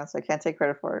Octagon, so I can't take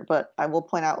credit for it, but I will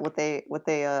point out what they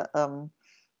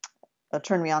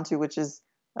turned me on to, which is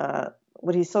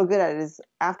what he's so good at is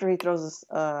after he throws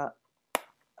a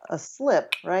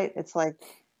slip, right? It's like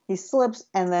he slips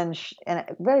and then and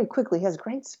very quickly he has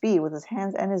great speed with his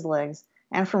hands and his legs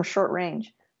and from short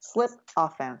range. Slip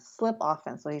offense, slip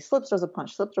offense. So he slips, throws a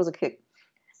punch, slip, throws a kick,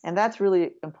 and that's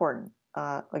really important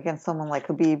against someone like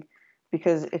Khabib,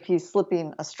 because if he's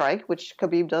slipping a strike, which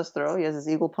Khabib does throw, he has his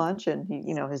eagle punch and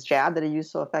his jab that he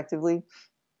used so effectively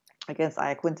against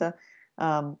Iaquinta.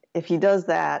 If he does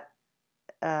that,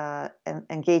 and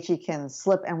Gaethje can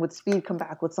slip and with speed come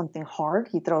back with something hard.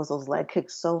 He throws those leg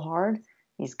kicks so hard.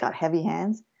 He's got heavy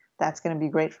hands. That's going to be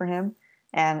great for him.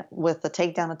 And with the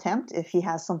takedown attempt, if he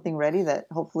has something ready that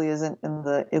hopefully isn't in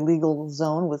the illegal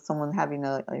zone with someone having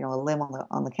a limb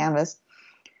on the canvas,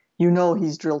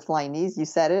 he's drilled flying knees. You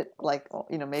said it, like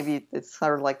maybe it's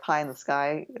sort of like pie in the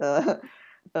sky,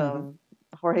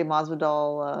 Jorge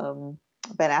Masvidal,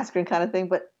 Ben Askren kind of thing.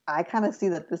 But I kind of see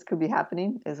that this could be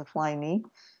happening is a flying knee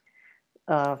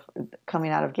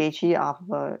coming out of Gaethje off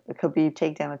of a Khabib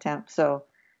takedown attempt. So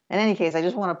in any case, I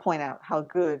just want to point out how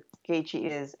good Gaethje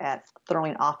is at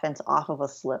throwing offense off of a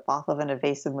slip, off of an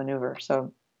evasive maneuver.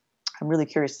 So I'm really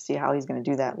curious to see how he's going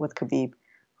to do that with Khabib,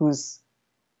 who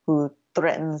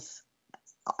threatens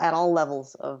at all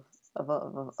levels of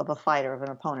a fighter, of an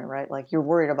opponent, right? Like you're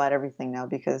worried about everything now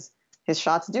because his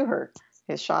shots do hurt.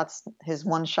 His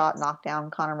one shot knocked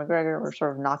down Conor McGregor or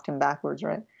sort of knocked him backwards,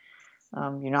 right?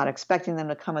 You're not expecting them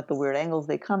to come at the weird angles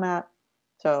they come at.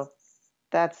 So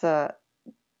that's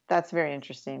very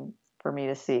interesting for me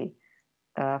to see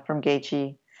from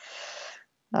Gaethje.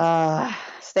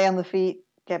 Stay on the feet,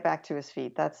 get back to his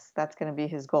feet. That's going to be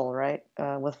his goal, right?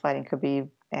 With fighting Khabib.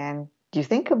 And do you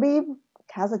think Khabib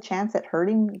has a chance at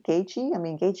hurting Gaethje? I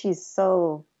mean, Gaethje's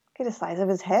so look at the size of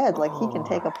his head. Like he can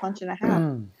take a punch and a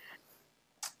half.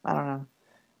 I don't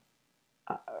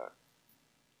know.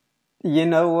 You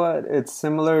know what? It's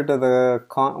similar to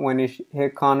when he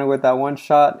hit Conor with that one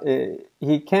shot.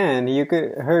 You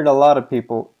could hurt a lot of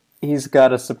people. He's got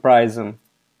to surprise him.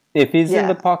 If he's in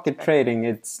the pocket trading,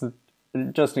 it's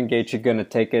Justin Gaethje gonna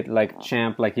take it like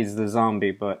champ, like he's the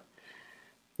zombie. But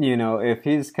if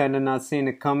he's kind of not seeing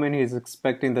it coming, he's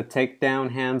expecting the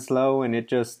takedown, hands low, and it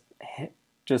just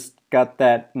got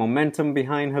that momentum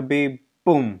behind Khabib.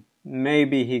 Boom.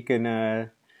 Maybe he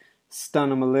can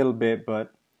stun him a little bit,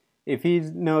 but if he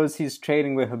knows he's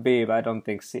trading with Khabib, I don't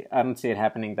see it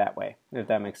happening that way. If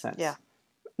that makes sense. Yeah.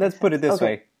 Let's put it this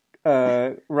way: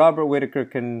 Robert Whittaker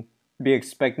can be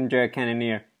expecting Jared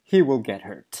Cannonier. He will get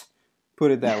hurt. Put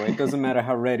it that way. It doesn't matter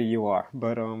how ready you are.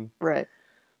 But right.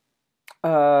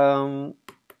 Boy.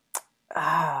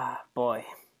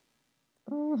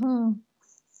 Mm-hmm.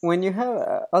 When you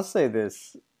have, I'll say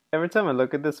this. Every time I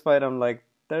look at this fight, I'm like,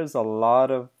 there's a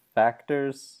lot of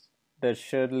factors that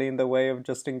should lean the way of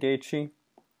Justin Gaethje.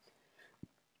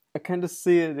 I kind of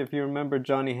see it if you remember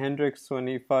Johnny Hendricks when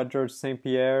he fought George St.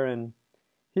 Pierre, and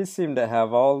he seemed to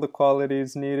have all the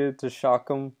qualities needed to shock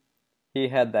him. He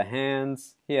had the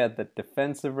hands, he had the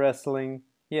defensive wrestling,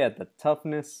 he had the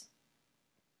toughness.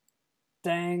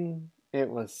 Dang, it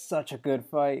was such a good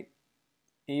fight.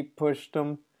 He pushed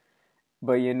him.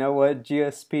 But you know what?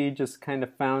 GSP just kind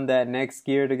of found that next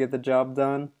gear to get the job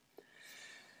done.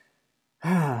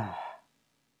 I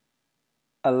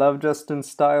love Justin's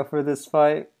style for this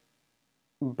fight.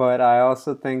 But I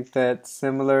also think that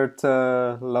similar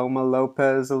to Loma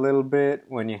Lopez a little bit,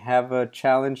 when you have a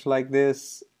challenge like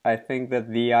this, I think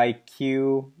that the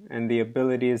IQ and the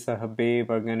abilities of Khabib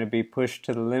are going to be pushed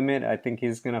to the limit. I think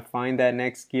he's going to find that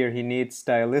next gear he needs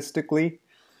stylistically.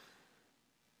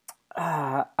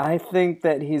 I think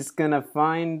that he's going to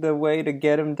find the way to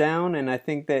get him down, and I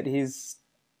think that he's,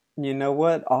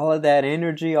 all of that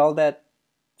energy, all that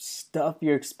stuff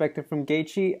you're expecting from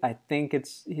Gaethje, I think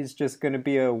he's just going to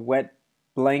be a wet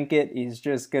blanket. He's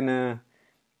just going to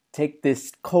take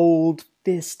this cold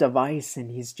fist of ice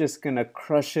and he's just going to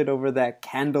crush it over that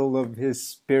candle of his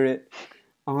spirit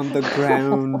on the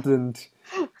ground and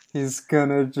he's going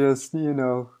to just,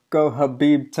 go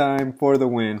Khabib time for the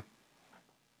win.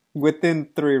 Within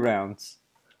 3 rounds.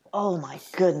 Oh my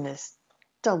goodness.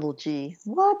 Double G.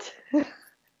 What?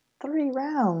 3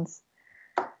 rounds.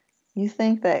 You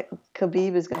think that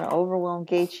Khabib is going to overwhelm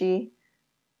Gaethje?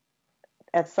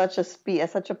 at such a speed,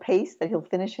 at such a pace that he'll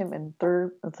finish him in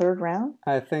the third round?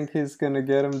 I think he's gonna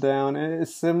get him down. And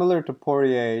it's similar to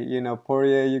Poirier.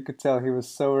 Poirier, you could tell he was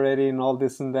so ready and all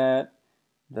this and that.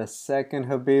 The second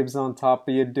Habib's on top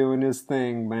of you doing his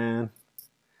thing, man,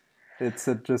 it's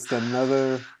just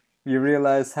another. You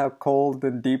realize how cold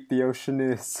and deep the ocean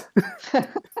is.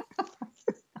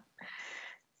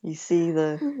 You see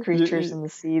the creatures in the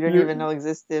sea you don't even know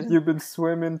existed. You've been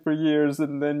swimming for years,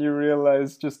 and then you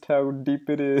realize just how deep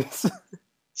it is.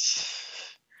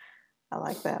 I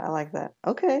like that. I like that.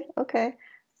 Okay, okay.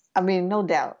 I mean, no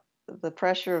doubt, the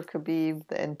pressure of Khabib,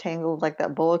 the entangled, like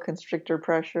that boa constrictor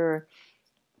pressure,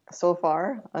 so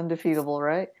far undefeatable,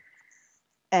 right?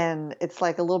 And it's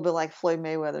like a little bit like Floyd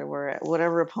Mayweather, where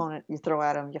whatever opponent you throw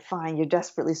at him, you find you're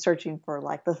desperately searching for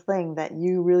like the thing that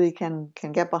you really can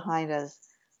get behind as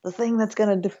the thing that's going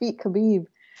to defeat Khabib.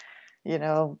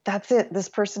 That's it. This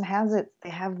person has it. They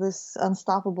have this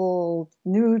unstoppable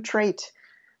new trait,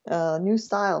 new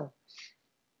style.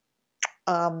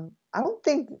 I don't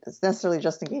think it's necessarily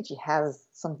Justin Gaethje has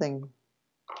something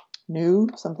new,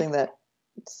 something that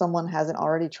someone hasn't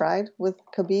already tried with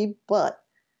Khabib, but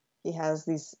he has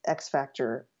these X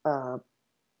factors, I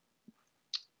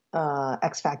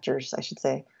should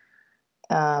say.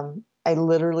 I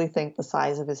literally think the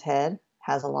size of his head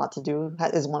has a lot to do,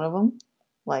 is one of them.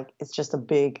 Like, it's just a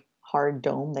big, hard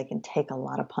dome that can take a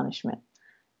lot of punishment.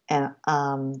 And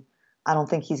I don't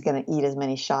think he's going to eat as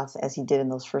many shots as he did in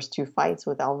those first two fights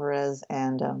with Alvarez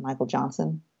and Michael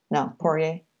Johnson. No,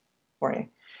 Poirier.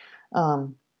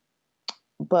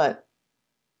 But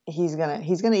he's gonna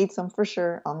eat some for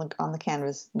sure on the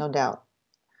canvas, no doubt.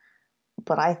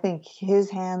 But I think his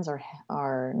hands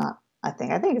are not. I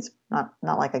think it's not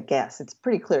like a guess. It's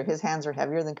pretty clear his hands are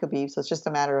heavier than Khabib, so it's just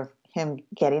a matter of him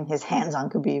getting his hands on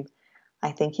Khabib.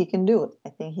 I think he can do it. I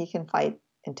think he can fight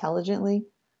intelligently,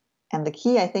 and the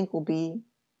key, I think, will be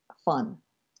fun.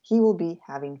 He will be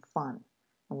having fun,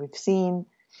 and we've seen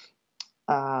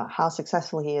how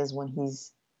successful he is when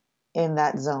he's in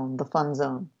that zone, the fun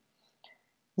zone.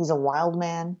 He's a wild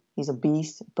man, he's a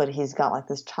beast, but he's got like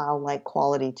this childlike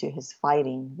quality to his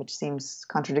fighting, which seems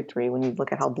contradictory when you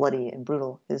look at how bloody and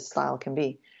brutal his style can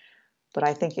be. But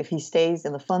I think if he stays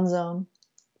in the fun zone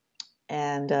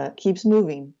and keeps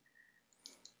moving,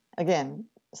 again,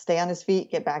 stay on his feet,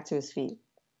 get back to his feet,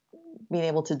 being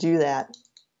able to do that,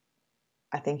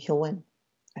 I think he'll win.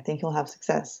 I think he'll have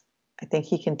success. I think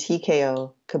he can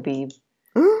TKO Khabib.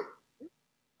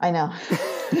 I know.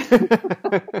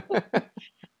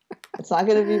 It's not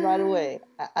going to be right away.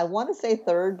 I want to say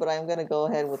third, but I'm going to go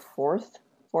ahead with fourth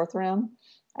round.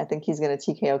 I think he's going to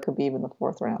TKO Khabib in the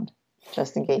fourth round.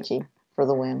 Justin Gaethje for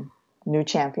the win. New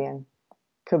champion.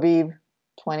 Khabib,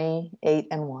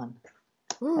 28-1.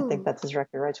 I think that's his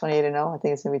record, right? 28-0. I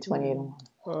think it's going to be 28-1.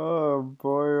 Oh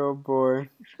boy, oh boy.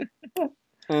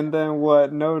 And then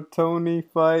what? No Tony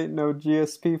fight, no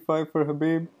GSP fight for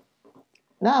Khabib?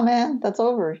 Nah, man, that's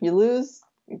over. You lose,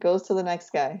 it goes to the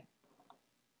next guy.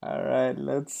 All right,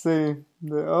 let's see.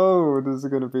 This is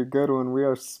gonna be a good one. We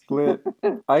are split.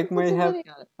 I may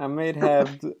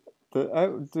have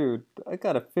dude. I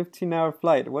got a 15-hour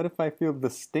flight. What if I feel the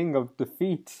sting of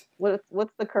defeat?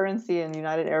 What's the currency in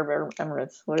United Arab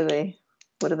Emirates? What do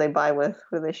they buy with?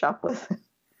 What do they shop with?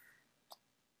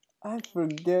 I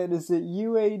forget. Is it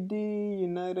UAD,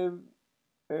 United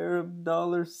Arab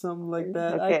Dollar, something like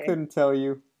that? Okay. I couldn't tell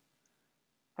you.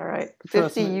 All right,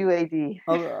 50 UAD.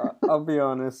 I'll be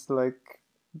honest. Like,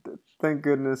 thank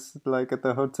goodness. Like at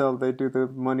the hotel, they do the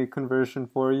money conversion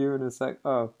for you, and it's like,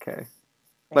 oh, okay.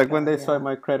 Like when they swipe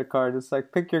my credit card, it's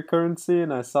like pick your currency,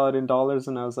 and I saw it in dollars,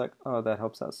 and I was like, oh, that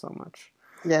helps out so much.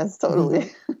 Yes,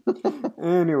 totally.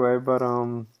 Anyway, but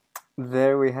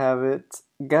there we have it.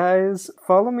 Guys,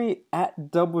 follow me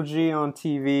at Double G on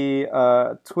TV,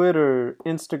 Twitter,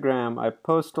 Instagram. I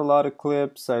post a lot of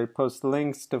clips. I post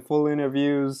links to full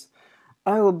interviews.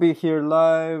 I will be here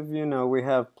live. We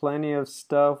have plenty of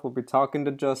stuff. We'll be talking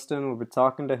to Justin. We'll be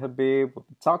talking to Khabib. We'll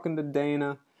be talking to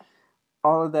Dana.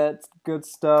 All of that good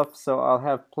stuff. So I'll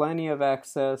have plenty of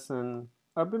access, and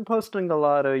I've been posting a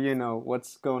lot of,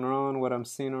 what's going on, what I'm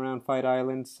seeing around Fight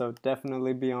Island, so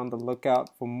definitely be on the lookout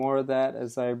for more of that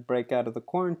as I break out of the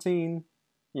quarantine,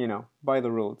 by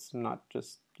the rules, not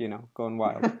just, going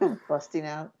wild. Busting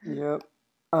out. Yep.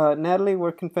 Natalie,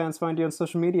 where can fans find you on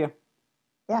social media?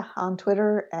 Yeah, on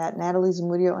Twitter at Natalie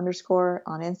Zamudio _,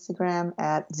 on Instagram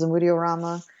at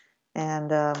ZamudioRama,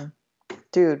 and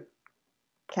dude,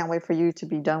 can't wait for you to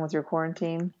be done with your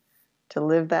quarantine, to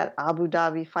live that Abu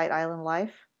Dhabi Fight Island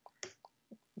life.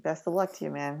 Best of luck to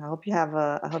you, man. I hope you have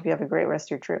a great rest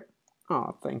of your trip.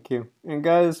 Oh, thank you. And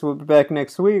guys, we'll be back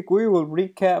next week. We will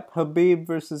recap Khabib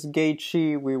versus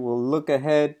Gaethje. We will look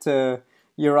ahead to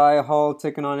Uriah Hall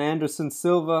taking on Anderson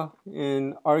Silva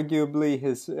in arguably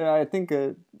his. I think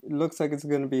it looks like it's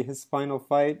going to be his final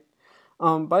fight.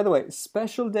 By the way,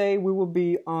 special day. We will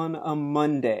be on a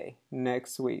Monday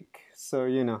next week. So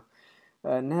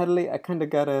Natalie, I kind of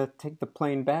gotta take the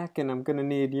plane back, and I'm gonna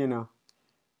need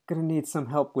some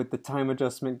help with the time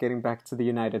adjustment getting back to the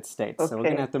United States. Okay. So we're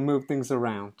going to have to move things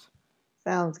around.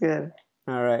 Sounds good.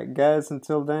 All right, guys,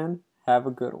 until then, have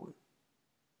a good one.